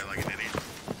myself there like an idiot.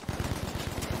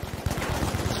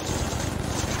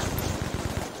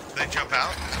 Did they jump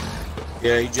out?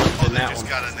 yeah, he jumped Oh, in they that just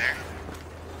one. got in there.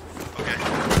 Okay.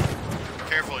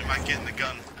 Careful, he might get in the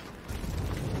gun.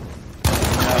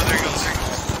 Oh, there he goes, there he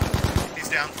goes. He's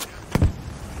down.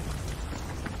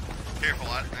 Careful,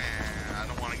 I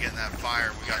don't want to get in that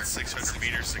fire. We got 600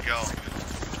 meters to go.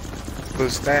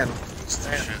 Who's stand?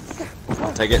 Shit.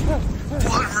 I'll take it.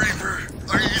 Blood Reaper!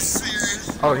 Are you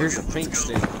serious? Oh, here's a pink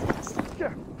stick.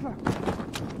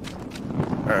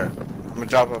 Alright. I'm gonna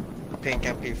drop a pink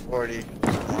MP40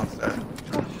 on that.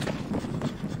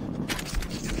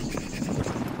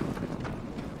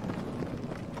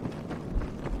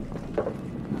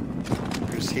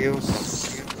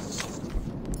 heals.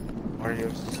 More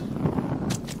heals.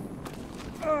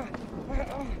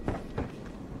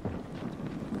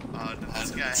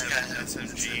 Does this guy have an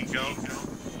SMG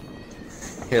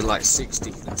go? Hit like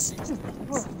 60.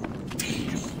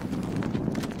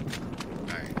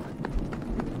 Alright.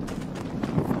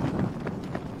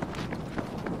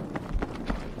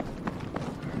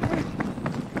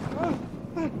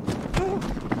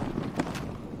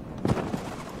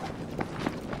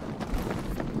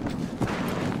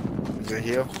 Is it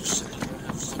heal?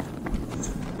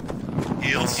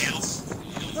 Heals.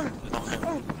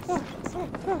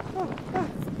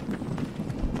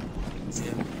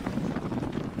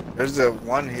 There's a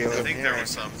one heal I in think here. there was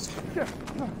some.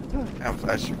 I'm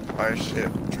flashing fire shit.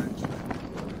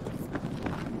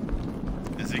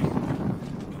 Is he?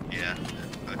 Yeah.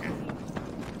 Okay.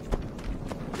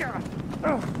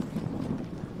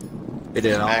 It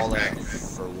did all Back. that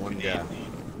for one guy.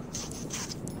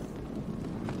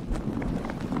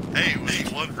 Hey, it was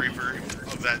Blood Reaper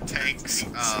of that tank's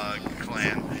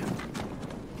clan.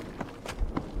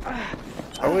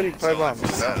 Why would he play by So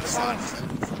that was himself? fun.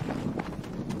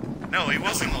 No, he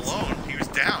wasn't alone. He was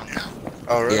down.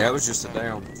 Oh, really? Yeah, it was just a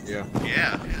down. Yeah.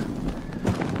 Yeah.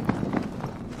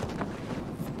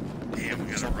 Damn,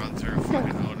 we gotta run through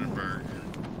fucking Odenburg.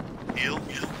 Heal?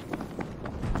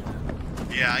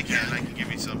 Yeah, I can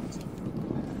give you some.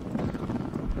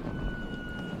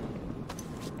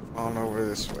 On over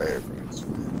this way.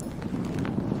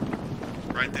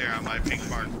 Right there on my pink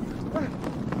mark.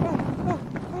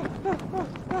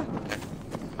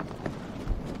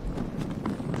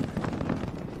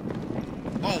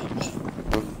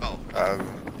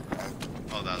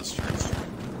 Oh, that was true.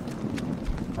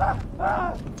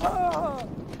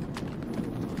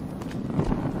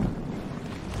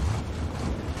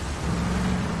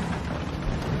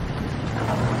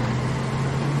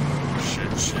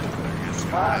 Shit.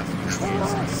 I guess we're gonna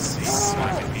have to see so I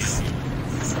can heal.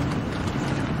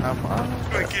 I'm on.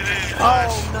 Quick, get in,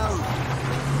 Flash. Oh no!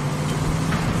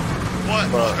 What?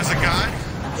 There's a guy?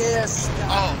 Yes!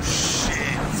 Oh, shit.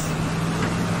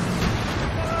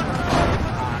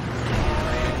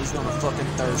 Man, he's gonna fucking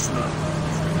thirst me.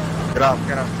 Get off. Oh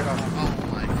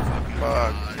my fucking Fuck,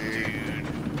 god, dude.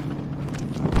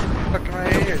 Fuck in my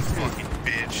ears. Fucking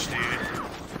bitch, dude.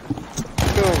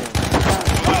 Go.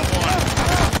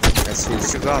 That's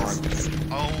his Look at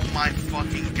squad. Oh my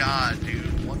fucking god,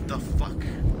 dude. What the fuck?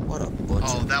 What a bunch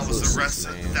Oh, of that was pussies, the rest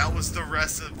man. of that was the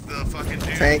rest of the fucking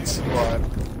dude. Tank squad.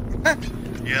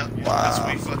 Yep. Wow.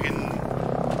 We fucking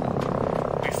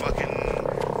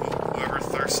whoever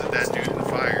thirsted that dude in the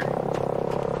fire.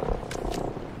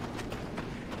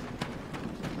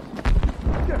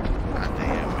 God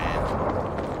damn,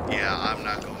 man. Yeah, I'm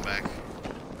not going back.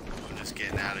 I'm just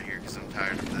getting out of here because I'm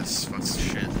tired of this fucking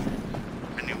shit.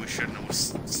 I knew we shouldn't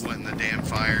have went in the damn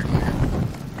fire.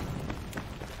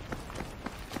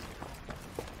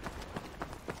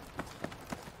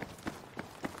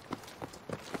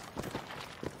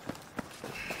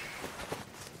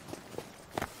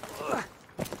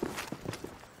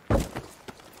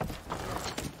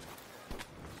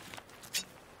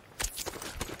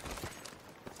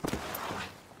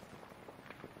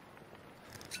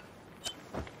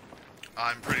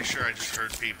 I'm pretty sure I just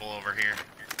heard people over here.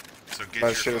 So get My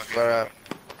your shit is fucking flat out.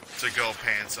 to-go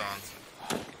pants on.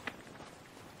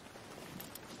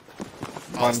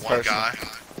 Oh, One one person. guy.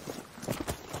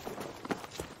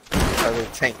 Other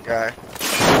tank guy.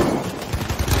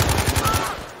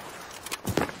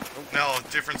 No,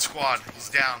 different squad. He's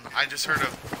down. I just heard a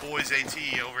boys AT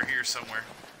over here somewhere.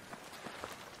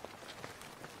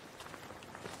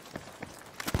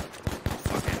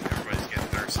 Fucking everybody's getting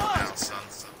thirsty now,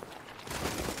 son.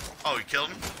 Oh, you killed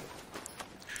him?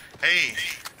 Hey.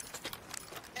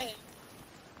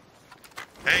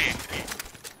 Hey.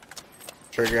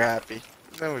 Trigger happy.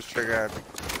 That was trigger happy.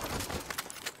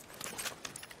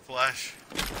 Flash.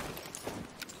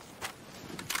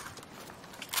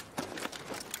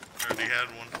 Already had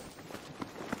one.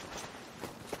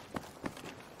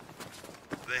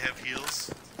 Do they have heals?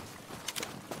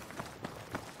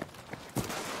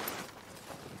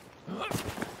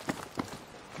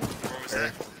 Where was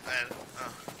that?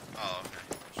 Oh,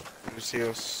 okay. There's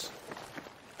heals.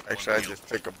 Actually, I just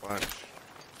took a bunch.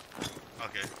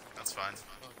 Okay, that's fine.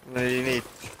 What do you need?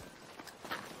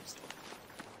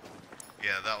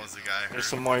 Yeah, that was the guy I heard. There's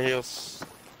some more heals.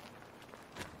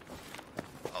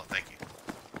 Oh, thank you.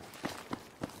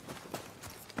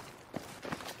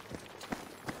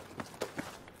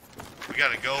 We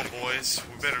gotta go, boys.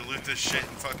 We better loot this shit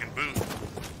and fucking boot.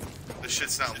 This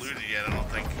shit's not looted yet, I don't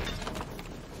think.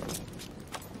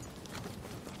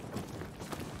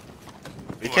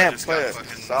 You Ooh, I can't just play got a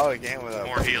fucking solid game without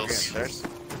more getting heals. thirsty.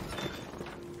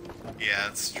 Yeah,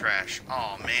 it's trash.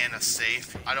 Oh man, a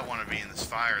safe. I don't want to be in this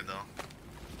fire though.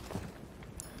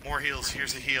 More heals.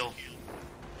 Here's a heal.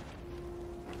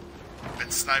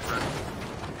 It's sniper.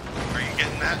 Are you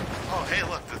getting that? Oh, hey,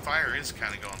 look, the fire is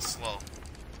kind of going slow.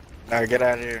 Now get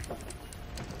out of here.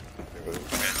 Okay.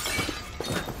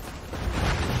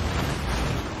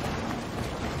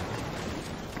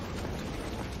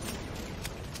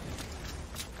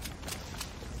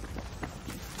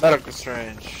 Medical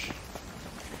syringe.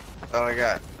 That's all I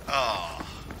got. Oh,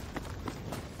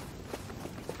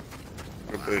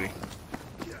 Good booty.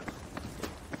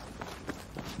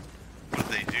 what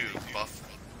did they do? Buff?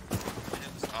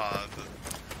 The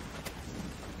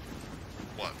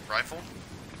what? Rifle?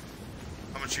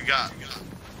 How much you got?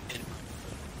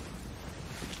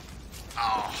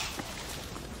 Oh,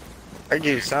 I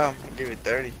give you some. I give you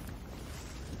 30.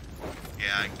 yeah,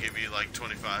 I can give you like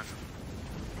 25.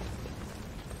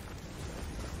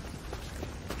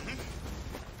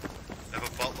 I have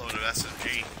a buttload of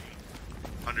SMG.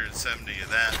 170 of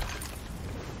that.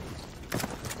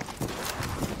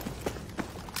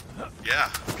 Yeah,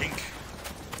 pink.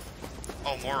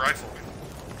 Oh, more rifle.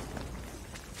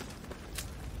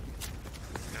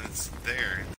 And it's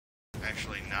there.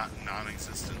 Actually, not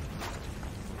non-existent.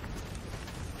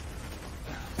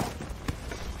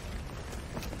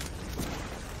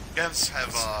 You guys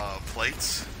have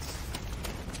plates?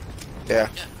 Yeah.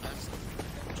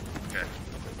 Okay.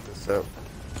 This up.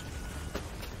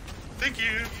 Thank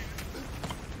you.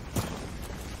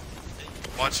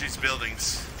 Watch these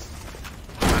buildings.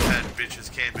 I've had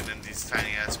bitches camping in these tiny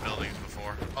ass buildings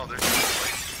before. Oh, there's no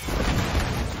plate.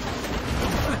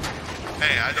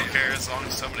 Hey, I don't care as long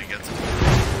as somebody gets it.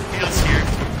 Heals here.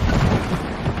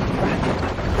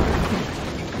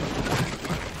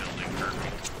 Building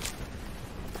perfect.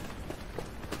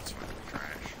 That's fucking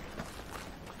trash.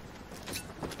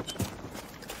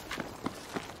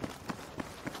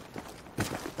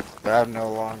 But I have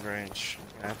no long range.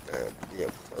 I have to be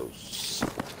up close.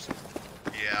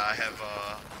 Yeah, I have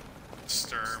a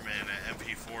Sturm and an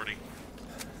MP40.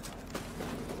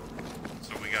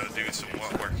 So we gotta do some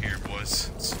wet work here, boys.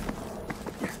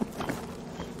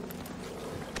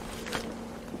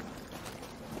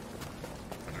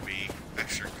 Gotta be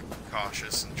extra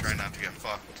cautious and try not to get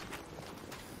fucked.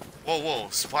 Whoa, whoa,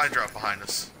 supply drop behind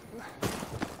us.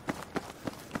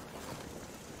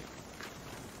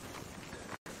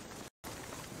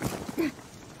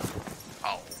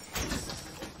 Oh.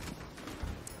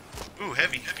 Ooh,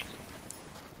 heavy.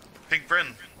 Pink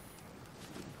Bren.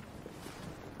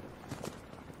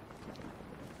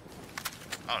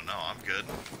 Oh no, I'm good.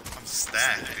 I'm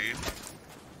stacked, dude.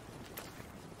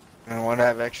 And want to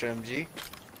have extra MG?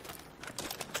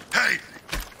 Hey!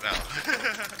 No.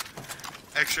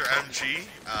 Extra MG?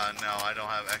 No, I don't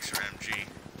have extra MG.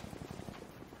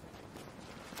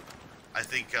 I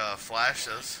think Flash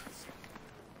does.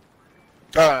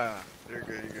 Ah, you're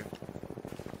good, you're good.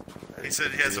 He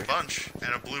said he has a bunch,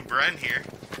 and a blue Bren here.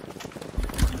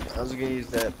 I was gonna use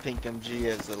that pink MG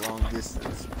as a long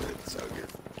distance, but it's all good.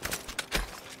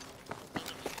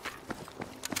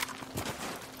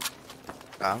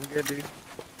 I'm good, dude.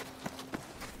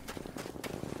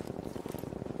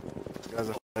 These guys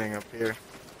are fighting up here.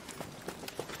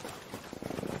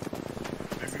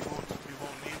 Maybe we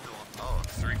won't need the one. Oh,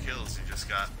 3 kills he just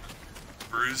got.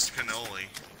 Bruised cannoli.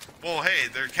 Whoa, hey,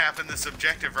 they're capping this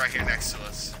objective right here next to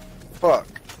us. Fuck.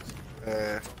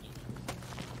 We're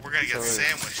gonna get So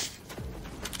sandwiched.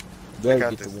 They got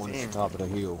get the this one at team. the top of the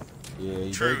hill. Yeah,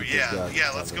 you True, better get yeah. those guys Yeah,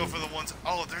 at the let's top go of the for the ones.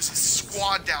 Oh, there's a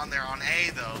squad down there on A,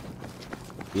 though. hill.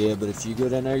 Yeah, but if you go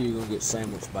down there, you're gonna get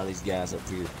sandwiched by these guys up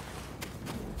here.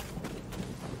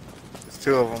 There's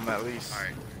 2 of them at least.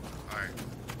 Alright, alright.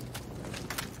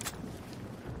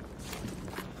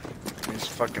 Just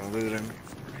fucking loot him.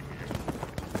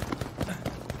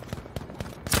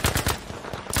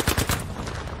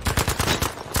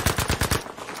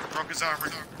 Broke his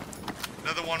armor.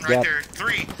 Another one right Yep. there.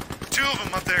 3. 2 of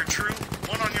them up there, true.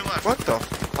 1 on your left. What the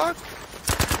fuck?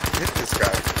 Hit this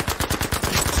guy.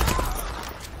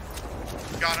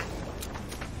 Got him.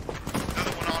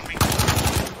 Another one on me.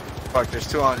 Fuck, there's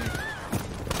 2 on you.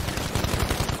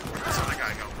 Where'd this other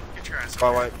guy go? Get your ass up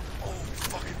Spot here. wipe. Oh,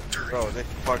 fucking dirty. Bro, they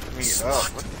fucked me Slut.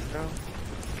 up. What the hell?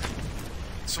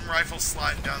 Some rifles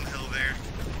sliding down the hill there.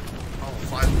 Oh,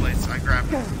 5 plates. I grabbed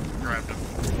him. Grabbed him.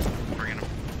 Bringing him.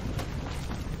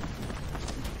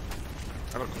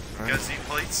 I don't know. You guys need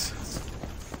plates?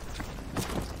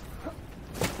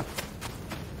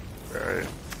 Alright.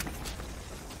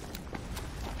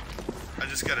 I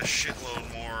just got a shitload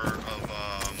more of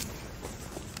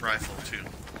rifle too.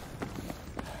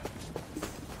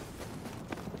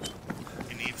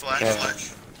 You need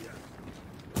flash?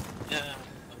 Yeah.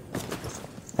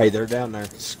 Hey, they're down there.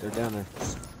 They're down there.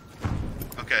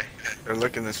 Okay. They're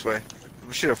looking this way.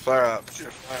 We should have flare up.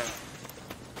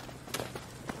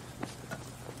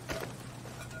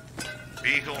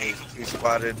 Vehicle. He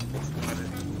spotted.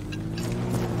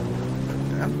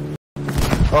 Damn.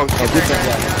 Oh, Oh, get that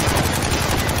guy.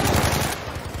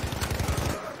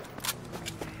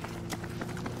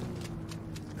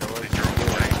 They drove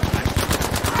away.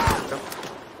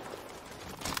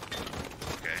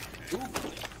 Okay.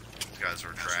 These guys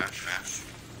were trash.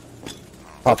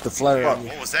 Pop the flare. Fuck. on you.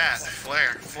 What was that?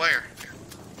 Flare. Flare.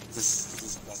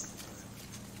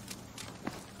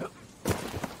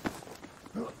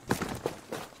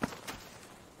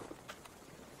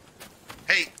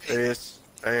 Hey. There he is.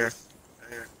 Right here.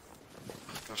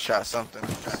 Shot something.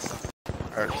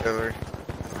 Artillery.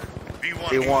 B1.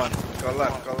 B1. Go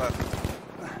left. Go left.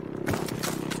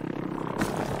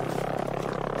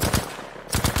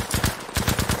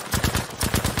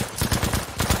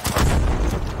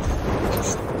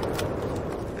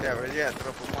 Yeah, where you at?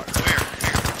 Throw up a mark. Where?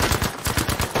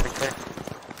 Right there.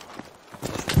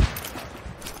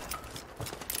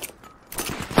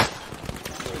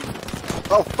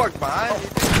 Oh, fuck, behind you.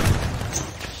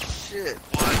 Shit.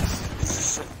 What?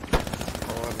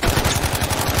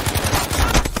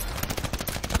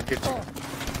 Get you.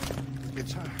 Get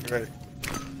you. Ready.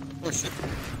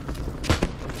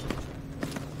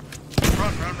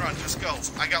 Run. Just go.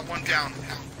 I got one down.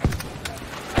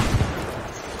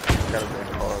 Gotta be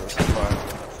all of this fire.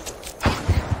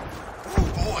 Oh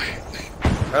boy.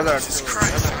 Jesus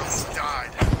Christ, I almost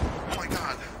died. Oh my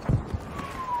god.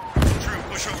 Drew,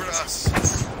 push over to us.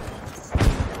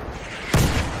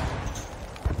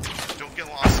 Don't get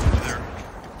lost over there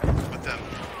with them.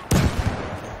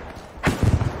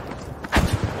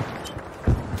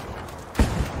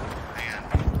 Man,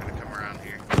 I'm gonna come around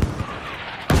here.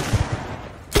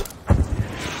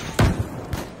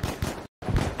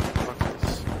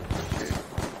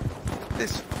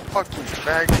 This fucking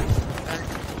faggot.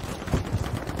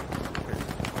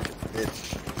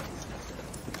 Bitch.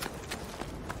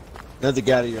 Another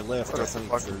guy to your left, What I a think.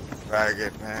 fucking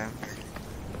faggot, man.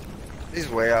 He's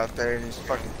way out there and he's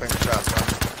fucking playing shots on.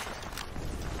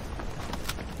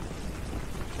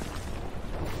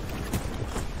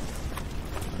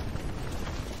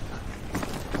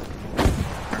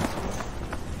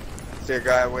 See a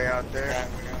guy way out there?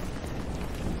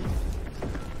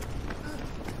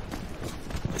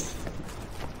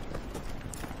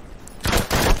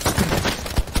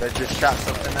 They just shot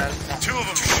something at us. Two of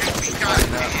them shoot me. God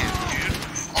damn, dude.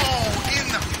 Oh, in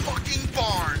the fucking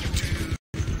barn, dude.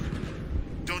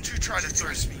 Don't you try to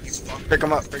thirst me, you fuck. Pick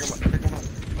him up.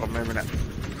 Oh, maybe not.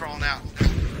 Crawling out.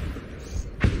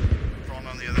 Crawling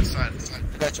on the other side.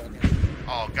 Gotcha.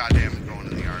 Oh, goddamn, I'm going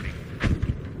in the Artie.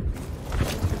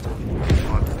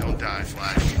 Oh, don't die,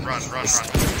 Flash. Run.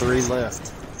 3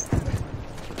 left.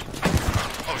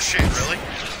 Oh, shit, really?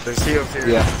 There's heals here.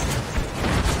 Yeah.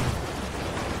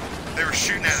 They were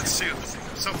shooting at us, too.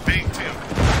 So big, too.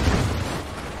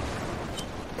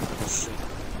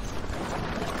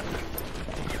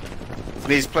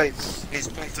 These plates. It's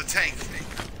a tank.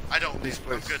 I don't. These I'm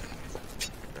plates. good.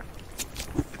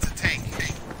 It's a tank.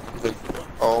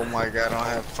 Oh my god, I don't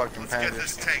have fucking Let's get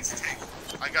this pandas. tank.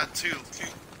 I got 2.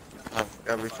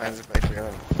 Gotta be fans if I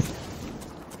can.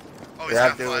 Oh, he's Yeah,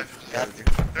 got do it. 5. Gotta do it.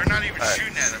 They're not even Alright.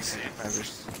 shooting at us, dude.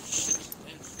 Pandas.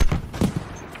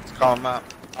 Let's call him out.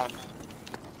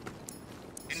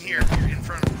 In here, in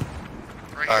front.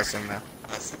 Right I here. see him now.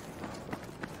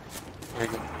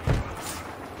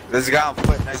 There's a guy on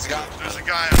foot next to him. There's a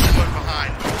guy on foot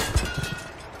behind.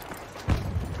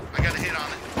 I got a hit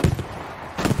on it.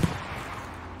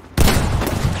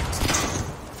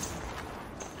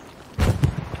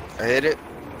 I hit it.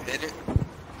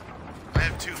 I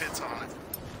have 2 hits on it.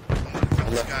 I'm looking for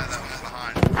this guy that was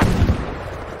behind.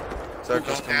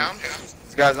 Circle's Going down.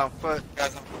 This guy's on foot.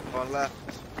 Going left.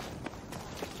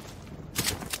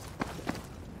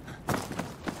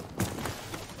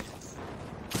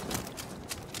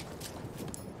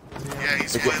 Yeah,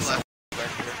 he's way left.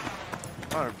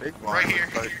 Oh, a big one. Right here.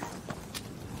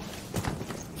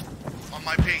 On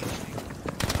my ping.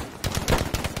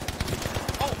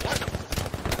 Oh, what?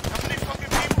 How many fucking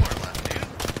people are left, dude?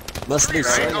 Must be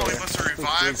 3, right? solos. Oh, he must have I think they're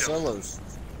revived him. solos.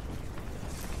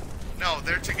 No,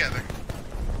 they're together.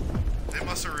 They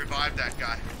must have revived that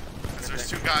guy. Because there's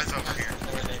 2 guys over here.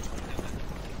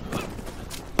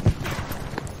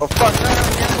 Oh fuck! No,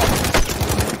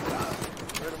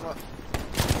 Hit him up.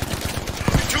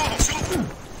 2 of them.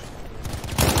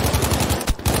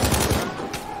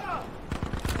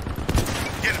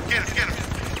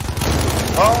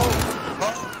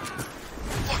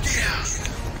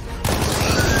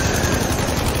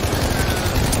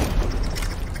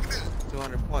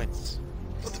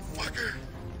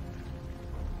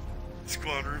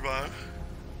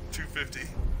 250.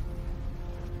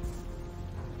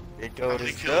 It How goes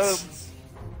many his kills? dubs.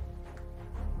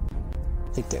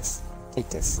 Take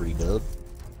that free dub.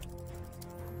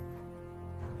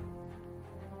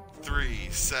 3,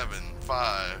 7,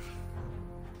 5.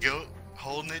 Goat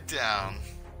holding it down.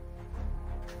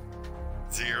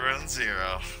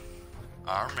 0-0.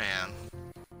 Our man.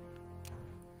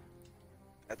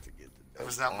 That's a good. There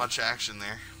was not much action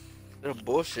there. They're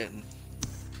bullshitting.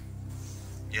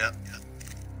 Yep.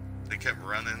 They kept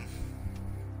running.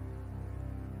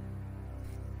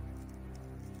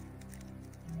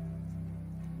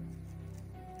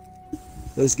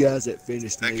 Those guys that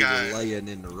finished That me guy- were laying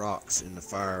in the rocks in the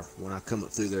fire. When I come up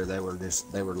through there, they were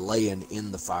laying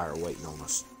in the fire waiting on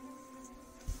us.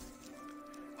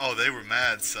 Oh, they were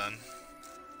mad, son.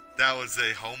 That was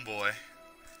a homeboy.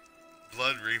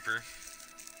 Blood Reaper.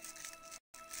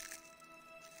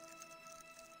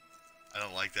 I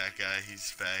don't like that guy.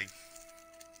 He's fag.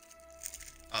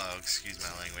 Oh, excuse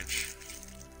my language.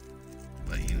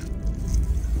 But, you know.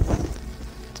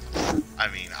 I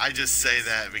mean, I just say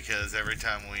that because every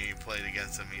time we played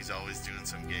against him, he's always doing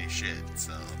some gay shit,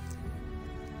 so.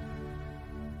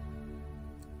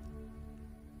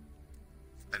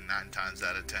 And 9 times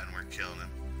out of 10, we're killing him.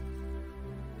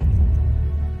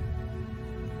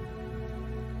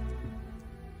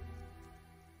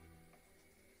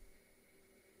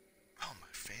 Oh, my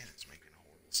fan is making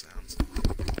horrible sounds.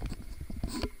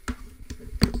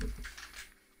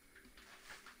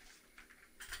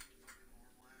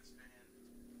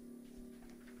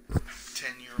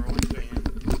 Ten-year-old fan.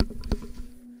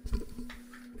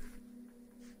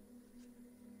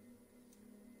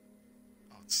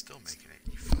 Oh, it's still making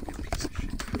it, you fucking piece of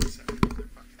shit. That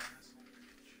motherfucking asshole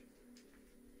bitch.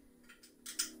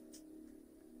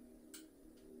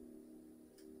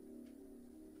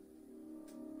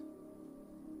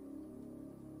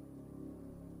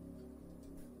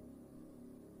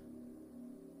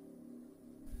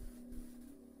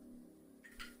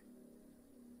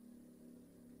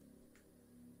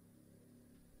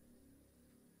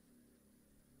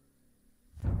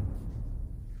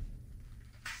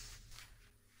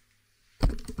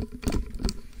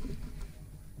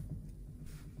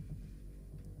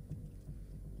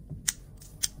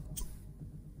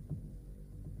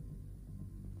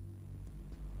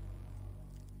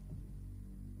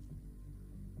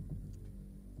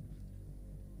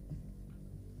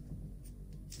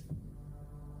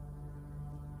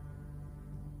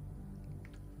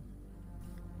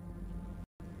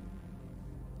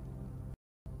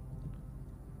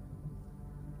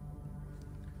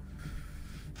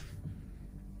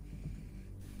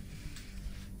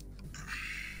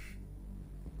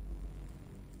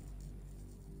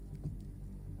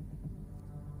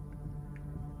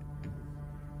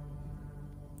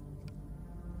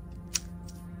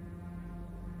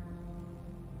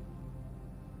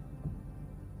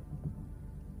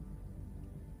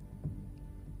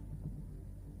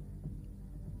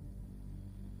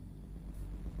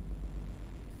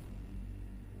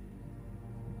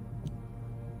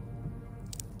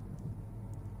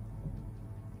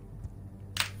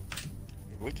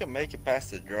 We can make it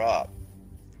past the drop.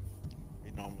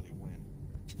 We normally win.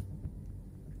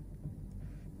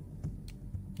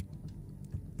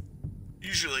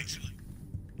 Usually.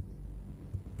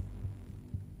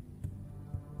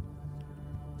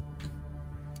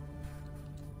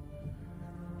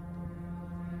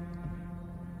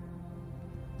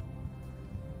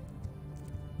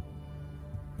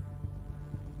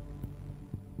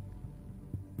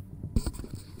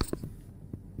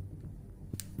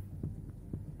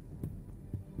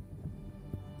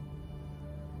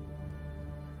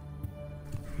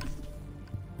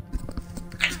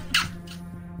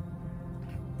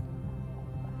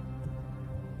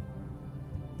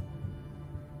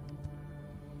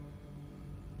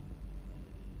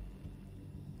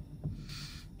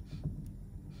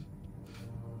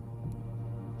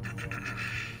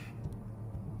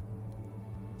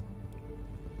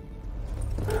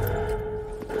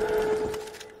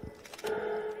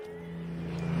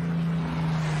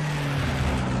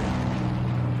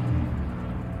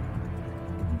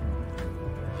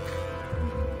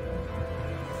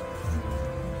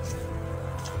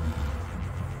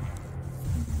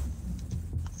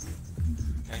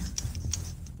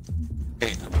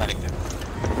 Hey, I'm fighting them.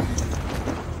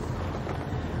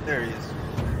 There he is.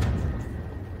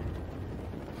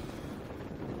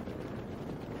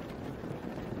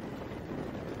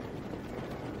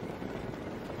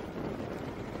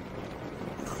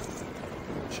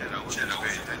 Shit, I wasn't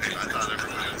paying attention. I thought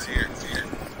everybody was here. Yeah.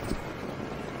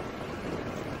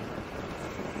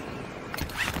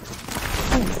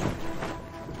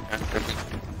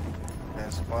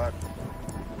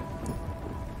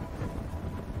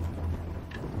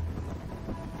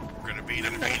 beat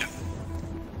him.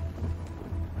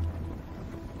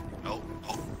 Oh.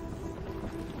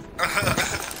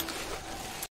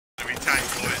 Gonna be tight,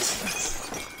 boys.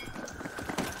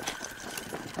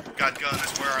 Got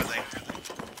guns, where are they?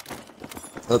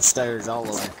 Upstairs, all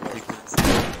of them.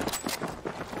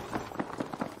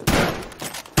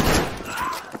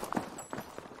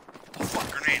 Oh fuck,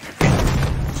 grenade.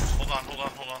 Hold on.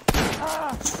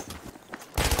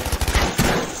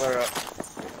 Flare up.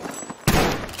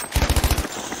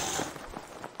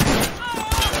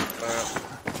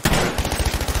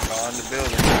 On the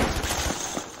building.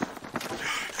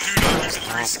 Dude, I'm using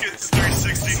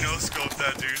 360 no scope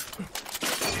that dude.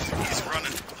 He's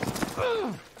running.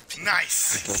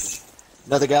 Nice.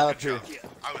 Another guy up Good here.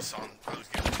 job. I was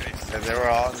getting chased. Yeah, they were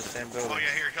all in the same building. Oh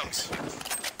yeah, here he comes.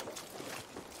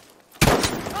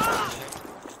 I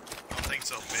don't think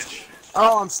so, bitch.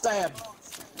 Oh, I'm stabbed. Back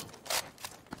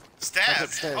Stabbed.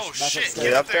 upstairs, Oh back shit, upstairs.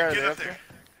 get up there, get up there.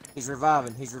 He's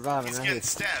reviving. He's right getting here.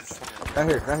 stabbed. Right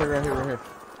here.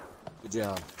 Good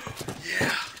job.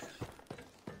 Yeah.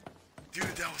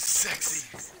 Dude, that was sexy.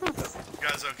 You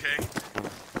guys okay?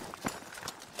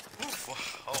 Oof.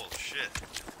 Oh shit.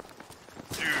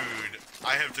 Dude,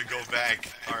 I have to go back.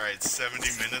 Alright, 70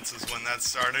 minutes is when that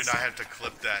started. I had to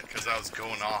clip that because I was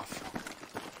going off.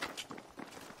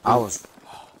 I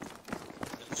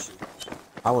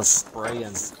was spraying a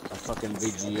fucking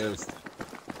VGO.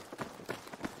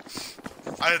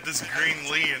 I had this green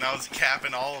Lee and I was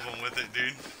capping all of them with it,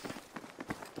 dude.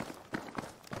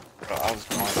 Bro, I was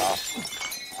going off.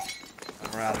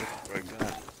 I'm around looking for a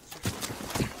gun.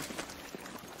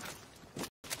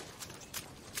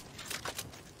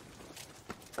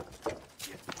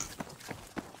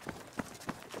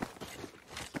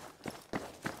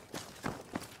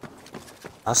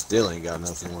 I still ain't got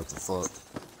nothing. What the fuck?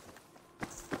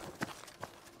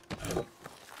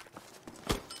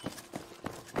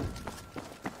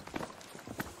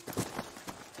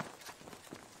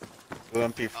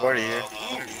 MP40 here.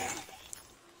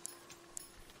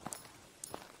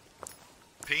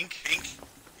 Pink?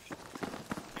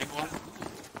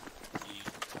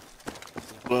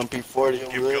 Blue MP40 Give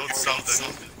over there. Goat something.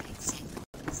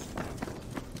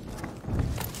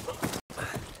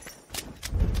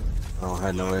 I don't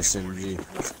have no SMG.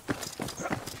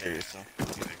 Here you go.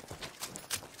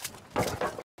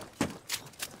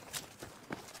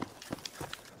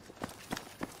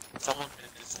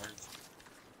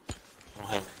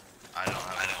 I don't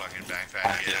have a fucking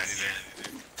backpack yet either.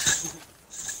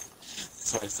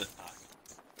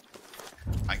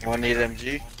 I can One need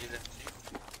MG.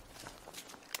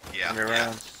 Yeah. 100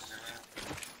 rounds.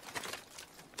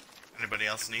 Anybody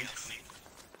else need?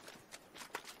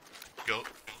 Goat?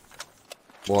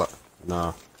 What?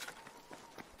 No.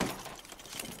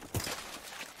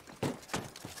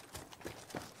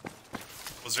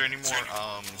 Was there any more,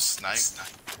 snipe?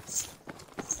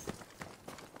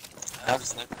 I have a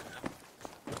sniper.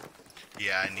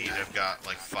 Yeah, I need. I've got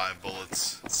like 5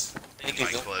 bullets in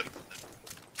my clip.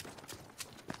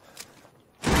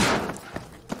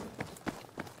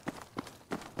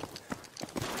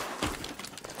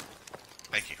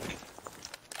 Thank you.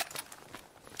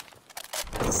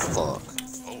 Fuck.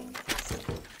 Oh.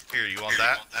 Here, you want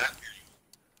that?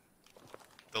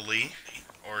 The Lee?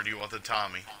 Or do you want the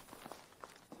Tommy?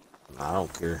 I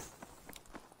don't care.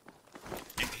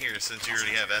 Here, since you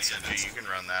already have SMG, you can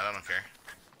run that. I don't care.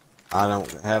 I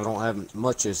don't have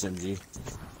much SMG.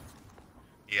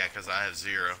 Yeah, because I have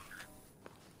 0.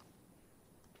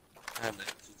 I have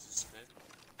that.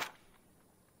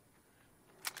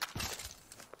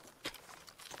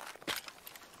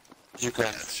 You can.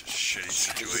 That's just a shitty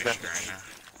situation right now.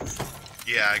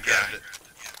 Yeah, I grabbed it.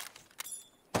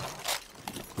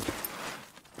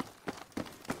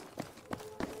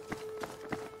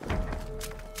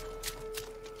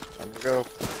 Time to go.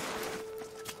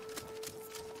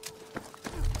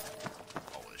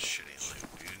 All this shitty loot,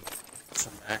 dude.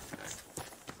 Some backpack.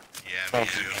 Yeah, me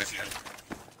too.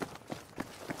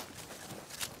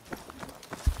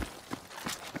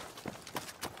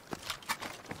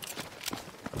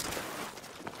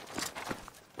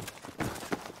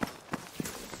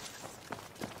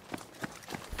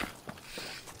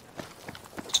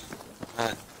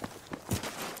 Man.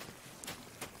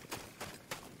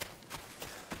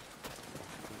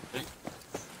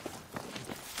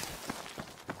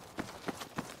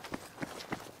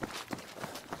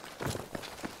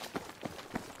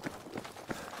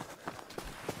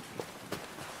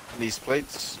 These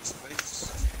plates.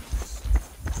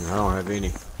 I don't have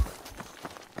any.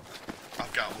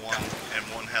 I've got 1 and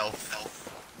 1 health.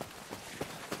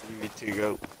 Give me 2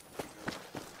 go.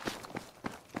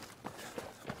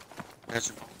 That's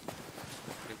your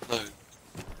Look.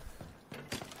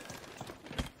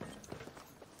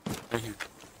 Right here.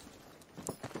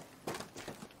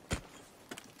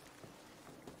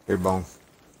 Here, Bone.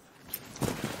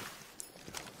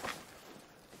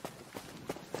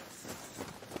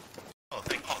 Oh,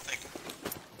 thank you.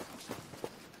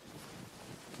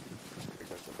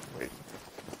 Wait.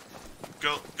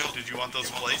 Go. Did you want those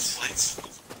plates?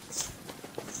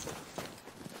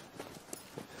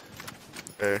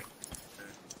 Okay.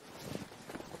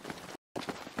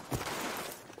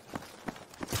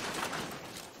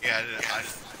 Yeah, I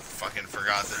fucking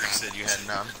forgot that you said you had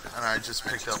none, and I just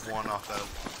picked up one off that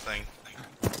thing.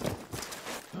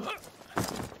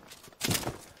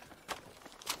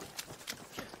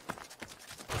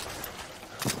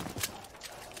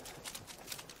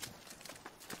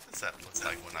 What's that look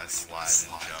like when I slide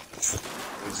and jump?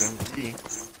 It was MG.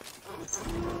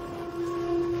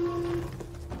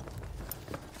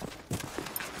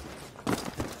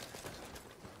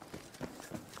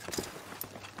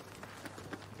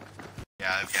 Yeah,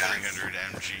 I have 300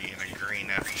 MG and a green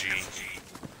FG.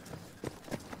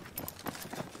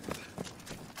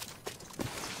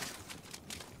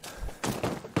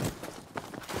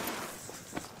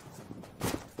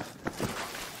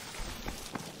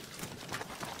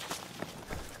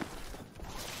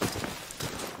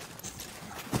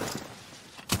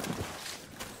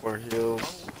 Four Hills.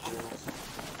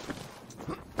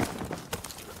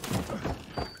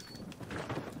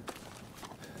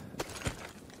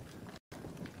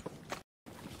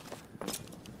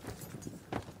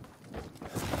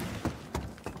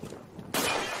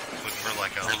 Looking for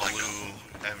like a blue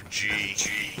FG.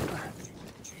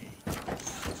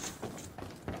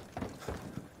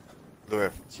 Blue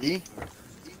FG.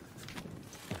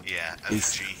 Yeah,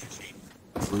 FG.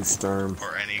 Blue Sturm.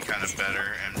 Or any kind of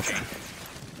better MG.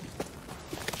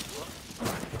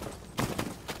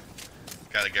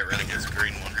 Gotta get rid of this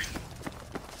green one.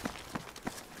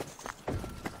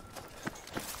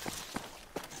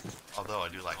 Although I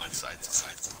do like the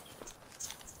sights.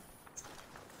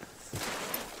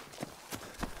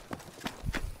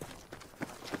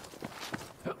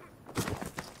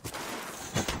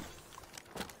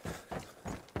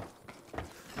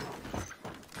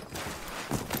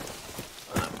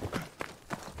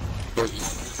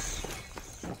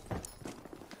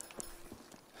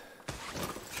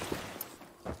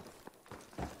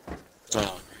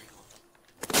 Oh,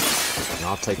 And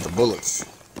I'll take the bullets.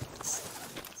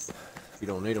 You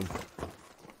don't need them.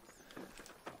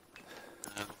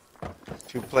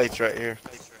 2 plates right here.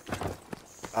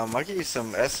 I'll give you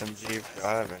some SMG if you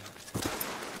have it.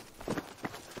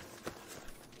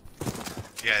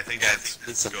 Yeah, I think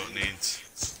that's what Goat needs.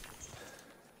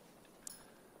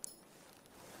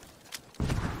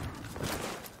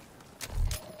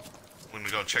 When we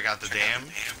go check out the dam,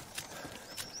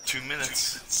 2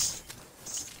 minutes.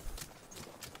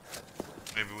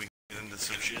 Maybe we can get into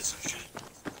some shit.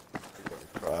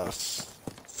 Cross.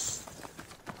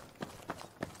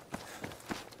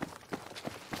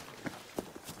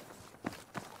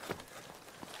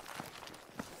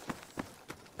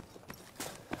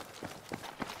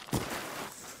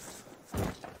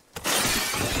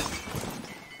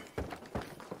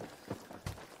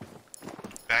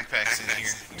 Backpacks in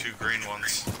here, 2 green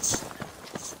ones.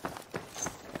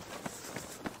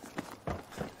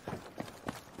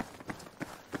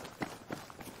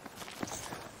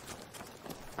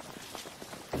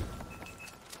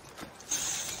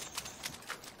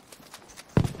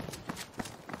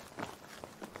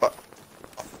 But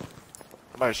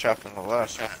I might have shot from the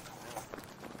left.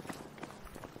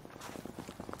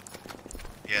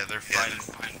 Yeah, they're fighting.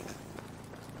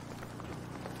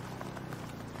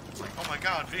 Oh my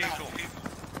god, vehicle!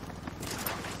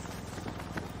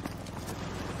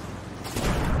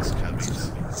 It's cubbies.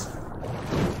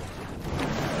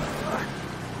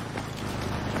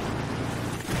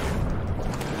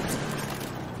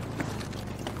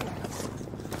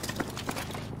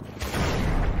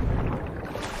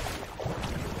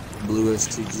 Blue The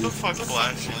STG. fuck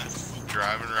flash?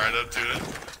 Driving right up to it.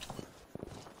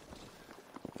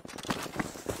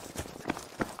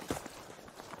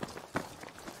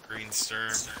 Green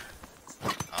stern.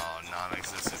 Oh,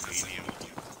 non-existent medium.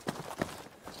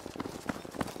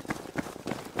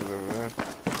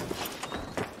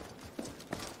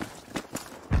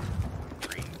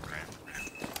 Green CRAM.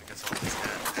 I guess I'll take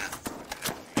that.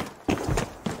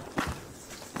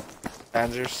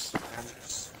 Panzers.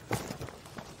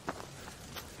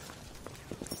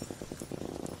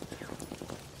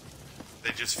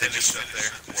 They just finished up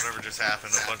there. Whatever just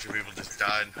happened, a bunch of people just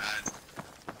died.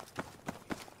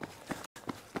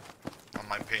 On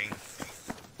my ping.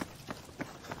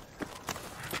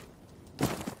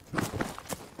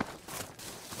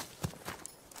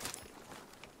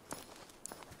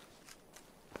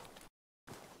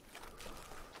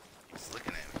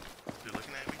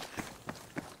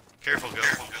 Careful, go.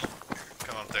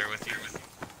 Come up there with you.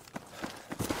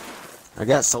 I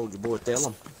got Soldier Boy, tell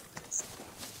him.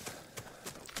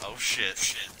 Oh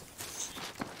shit.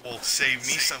 Well, save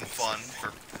me some fun,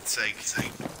 for sake.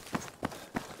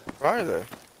 Where are they?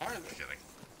 I'm kidding.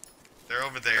 They're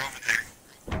over there.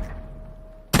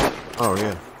 Oh,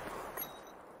 yeah.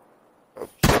 Oh,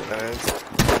 shit, that is.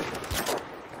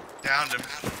 Downed him.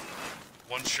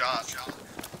 One shot.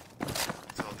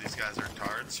 So these guys are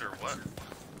tards, or what?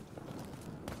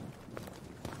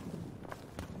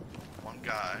 One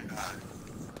guy.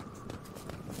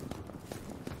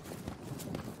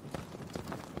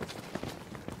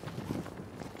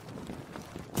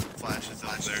 Flashes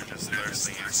up there just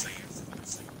thirsting.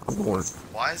 I'm going.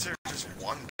 Why is there just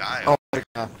one guy? Oh, What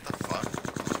the fuck?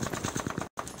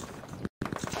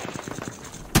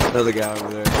 Another guy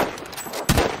over there.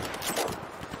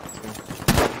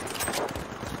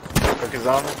 Took his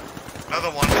armor. Another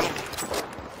one.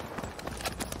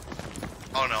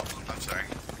 Oh no, I'm sorry.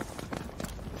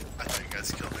 I thought you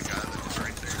guys killed the guy that was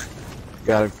right there.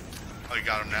 Got him. Oh, you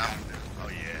got him now? Oh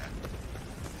yeah.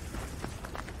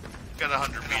 Got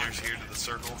 100 meters here to the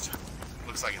circle.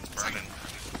 Looks like it's burning.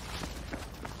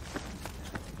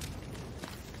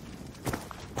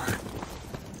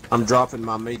 I'm dropping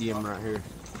my medium right here.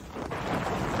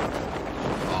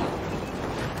 Oh,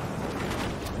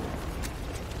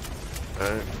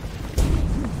 Alright.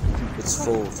 It's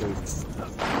full, too.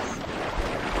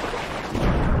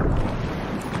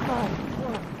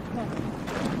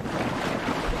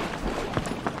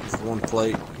 There's one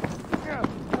plate.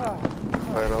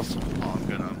 Alright, also. oh, I'm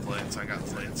good on plates. I got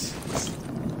plates.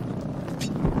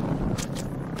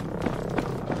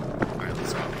 Alright,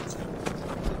 let's go.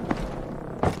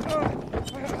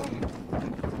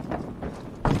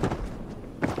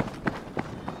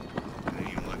 I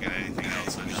didn't even look at anything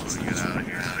else. I just want to get out of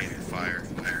here and get fire.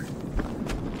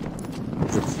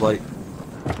 There's a plate.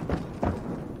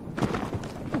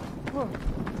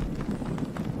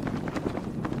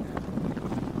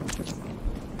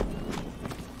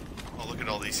 Oh, look at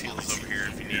all these heals over here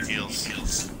if you need heals.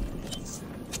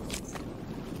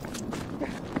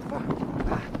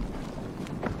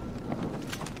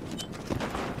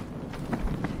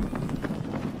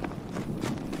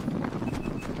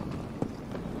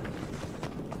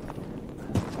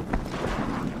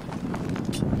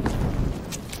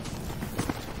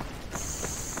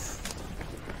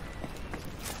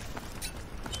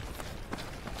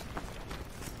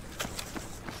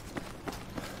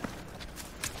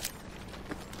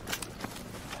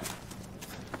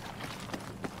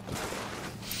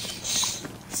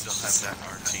 Still have that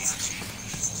RT.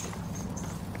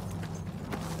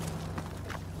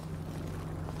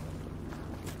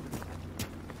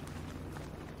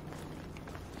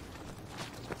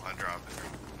 I drop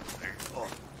it. There. Oh.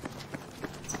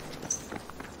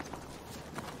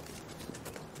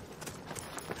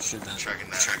 Should have. Checking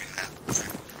that.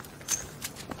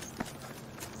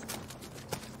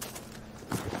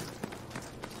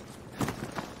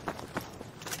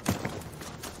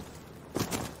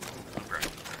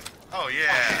 Oh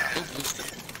yeah.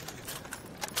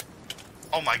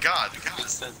 Oh my god.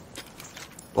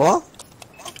 What?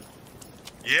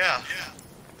 Yeah.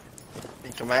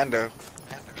 In commando.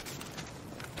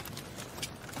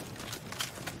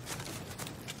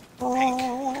 Pink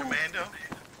commando.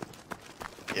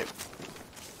 Yep.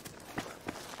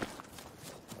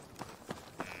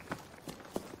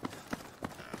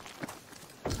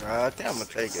 I think I'm gonna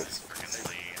take it. Freaking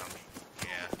Lee.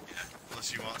 Yeah.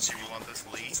 Unless you want this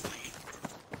Lee.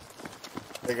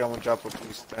 I think I'm gonna drop a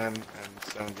boost 10 and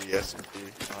 70 SMG.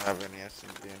 I don't have any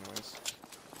SMG anyways.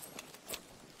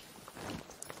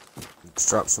 Let's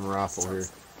drop some rifle here.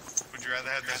 Would you rather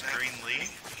have this green Lee?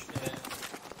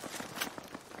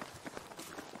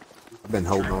 I've been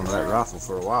holding on to that rifle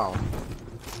for a while.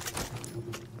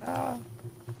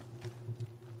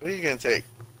 What are you gonna take?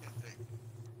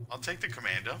 I'll take the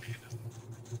commando.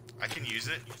 I can use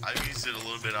it. I've used it a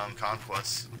little bit on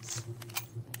Conquest.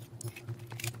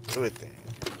 Do it then.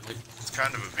 It's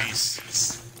kind of a beast.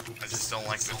 I just don't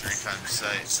like the 3x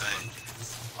sight.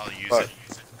 I'll use Fuck.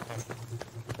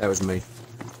 it. That was me.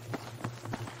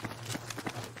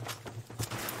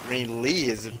 I mean, Lee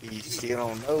is a beast. You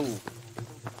don't know.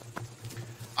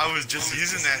 I was just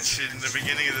using that shit in the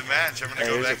beginning of the match. I'm gonna Hey,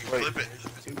 go here's back a and plate. clip it.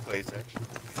 2 plates actually.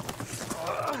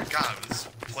 God, this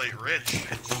plate rich.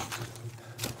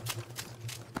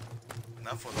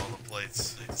 Enough with all the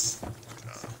plates.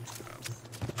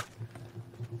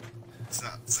 It's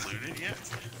not looted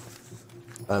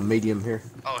yet. Medium here.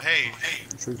 Oh, hey.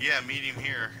 True. Yeah, medium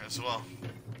here as well.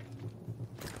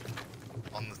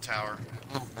 On the tower.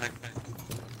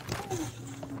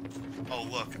 Oh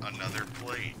look, another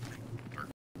plate.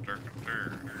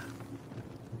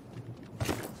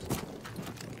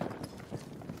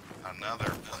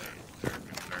 Another plate.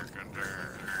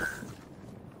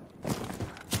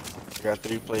 We got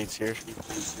 3 plates here.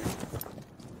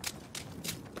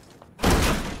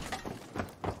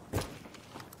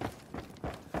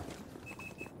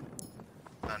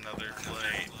 Another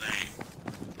plate.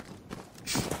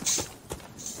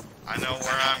 I know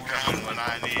where I'm coming when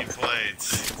I need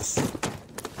plates.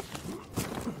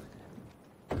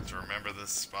 Let's remember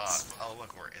this spot. Oh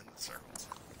look, we're in the circle.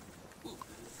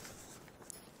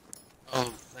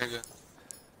 Oh, there you go.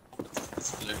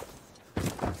 It's blue.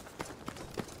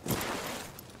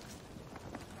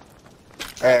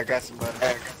 Hey, I got somebody.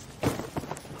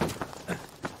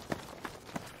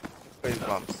 Please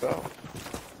by himself.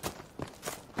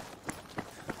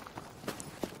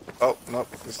 Oh, nope,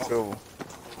 it's still.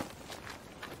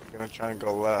 I'm gonna try and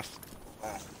go left.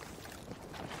 There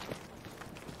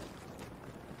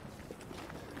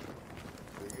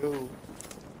we go.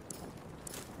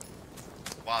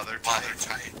 Wow, they're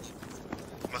tight.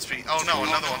 Must be. Oh no,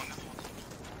 another one.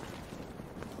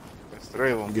 There's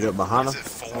 3 of them. Get up behind Is them.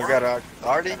 it We 4? got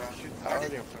already in front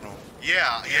of them.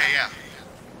 Yeah.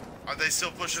 Are they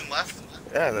still pushing left?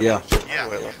 Yeah, they're Yeah. pushing Yeah. all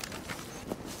the way left.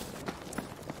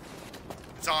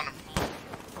 It's on them.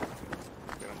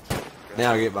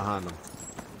 Now get behind them.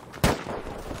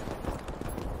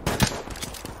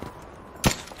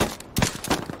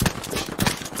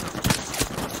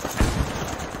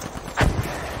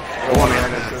 The one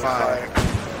running through the fire.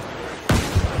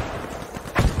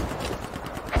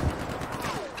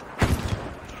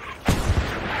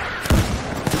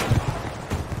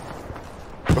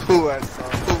 Ooh, I saw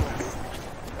him.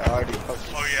 I already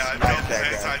fucking Oh yeah, I sniped built that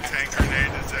an guy. anti-tank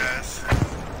grenade his ass.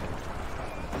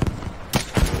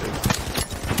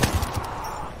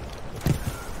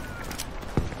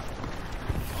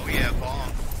 Oh yeah,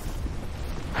 bomb.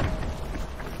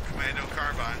 Commando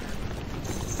carbine.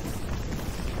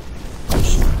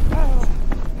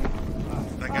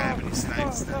 That guy have any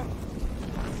snipes? Oh,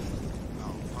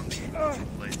 on the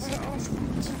blades.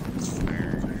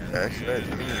 Actually, I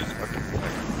think he's fucking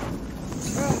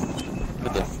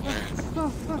With the flare.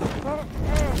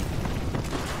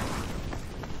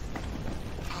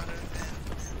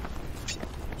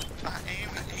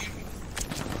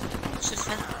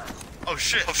 Oh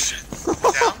shit.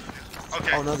 Down?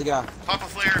 Okay. Oh, another guy. Pop a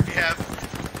flare if you have.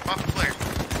 Pop a flare.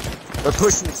 They're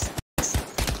pushing us.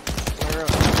 Flare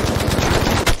up.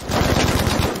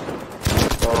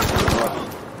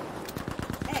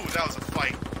 Ooh, that was a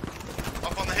fight.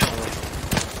 Up on the hill.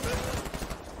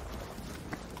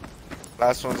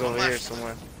 Last one's On over here left.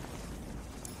 somewhere.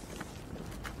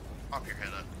 Pop your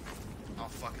head up. I'll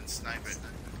fucking snipe it.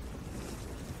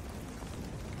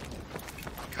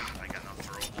 God, I got no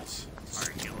throwables.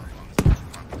 Alright, heal up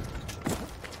on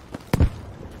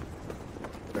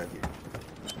Right here.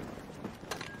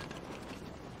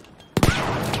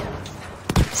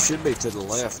 Should be to the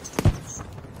left.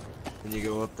 When you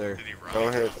go up there. Did he run? Go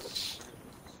ahead.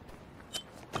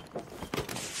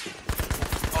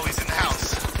 Oh, he's in the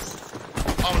house.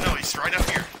 Oh no, he's right up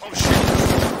here. Oh shit.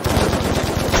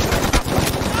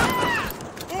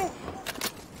 Ooh.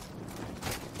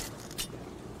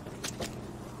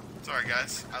 Sorry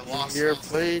guys, I lost Your him.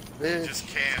 plate, bitch. Just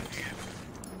camped.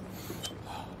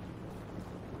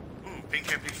 Ooh, pink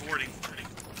MP40.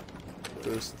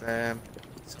 Blue stamp.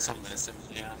 Some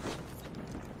SMG, yeah.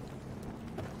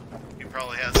 He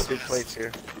probably has 2 some. plates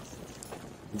here.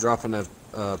 I'm dropping a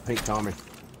pink Tommy.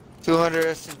 200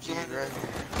 SMG right here.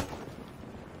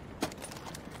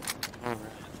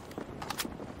 Alright.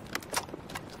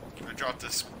 I dropped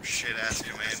this shit ass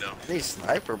commando. I need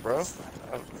sniper, bro.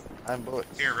 9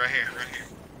 bullets. Here, right here.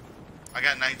 I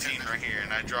got 19 right here,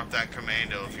 and I dropped that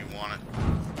commando if you want it.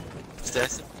 Is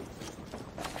that it?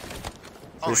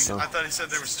 Oh, Here's some. I thought he said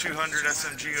there was 200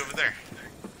 SMG over there.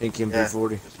 Pink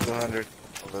MP40. 200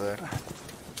 over there.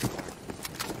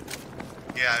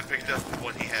 Yeah, I picked up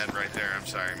what he had right there. I'm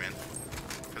sorry, man.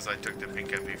 Because I took the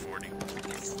pink MP40.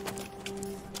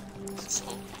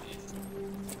 So,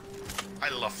 I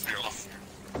love you.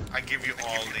 I give you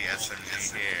all the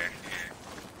SMG here.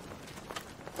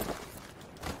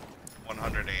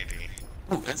 180.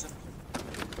 oh, is it?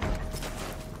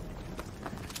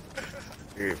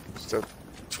 Here, still.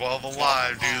 12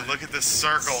 alive, dude. Look at this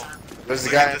circle. There's a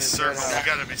Look guy at in this his circle. red We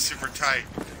gotta be super tight.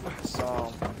 saw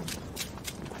him.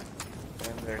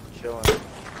 And they're chilling.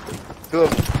 2 of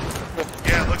them.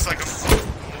 Yeah, it looks like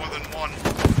more than one.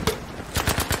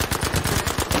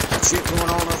 Shit going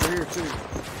on over here too.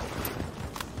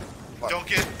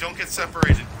 Don't get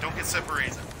separated. Don't get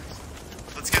separated.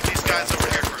 Let's get these guys. guys over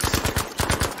here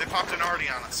first. They popped an arty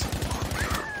on us.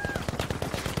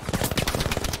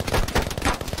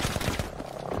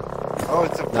 Oh,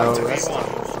 it's a No, bunch that's of not.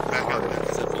 V1. Back up.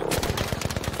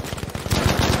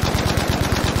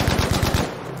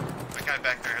 That guy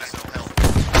back there has no health.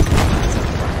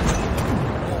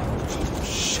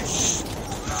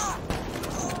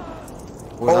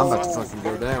 Well, I'm about to fucking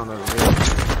go down over here.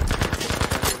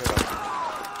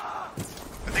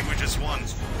 I think we just won.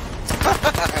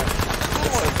 Oh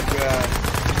my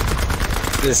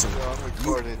god. Listen, Yo, I'm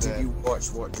recording that. you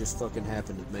watch what just fucking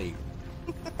happened to me.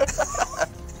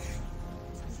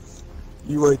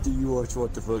 You wait till you watch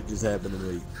what the fuck just happened to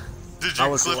me. Did I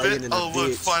you was clip laying it? in a Oh look,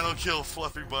 ditch. final kill,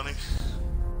 Fluffy Bunny.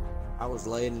 I was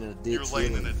laying in a ditch. You were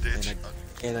laying in a ditch.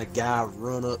 And a guy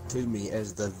run up to me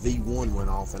as the V1 went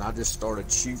off, and I just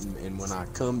started shooting. And when I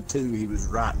come to, he was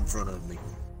right in front of me.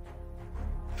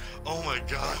 Oh my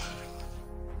god.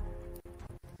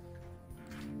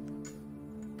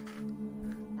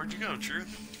 Where'd you go,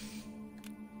 Truth?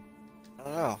 I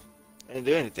don't know. I didn't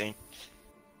do anything.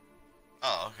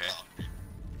 Oh, okay.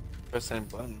 Pressing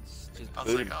buttons. Just I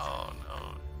was like, booted. oh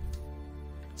no.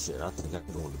 Shit, I think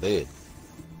I'm going to bed.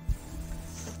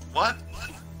 What?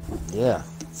 Yeah,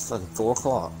 it's fucking 4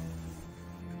 o'clock.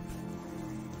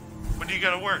 When do you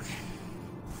gotta work?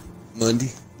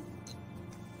 Monday.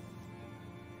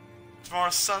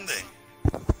 Tomorrow's Sunday.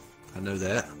 I know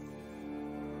that.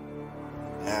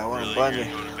 Yeah, I went Really? Bundy. You're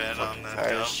gonna go to bed on that Tired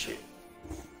dub? of shit.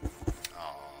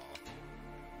 Aw.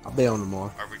 I'll be on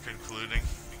tomorrow. Are we concluding?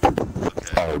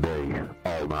 Okay. All day,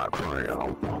 all night,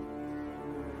 CRAM.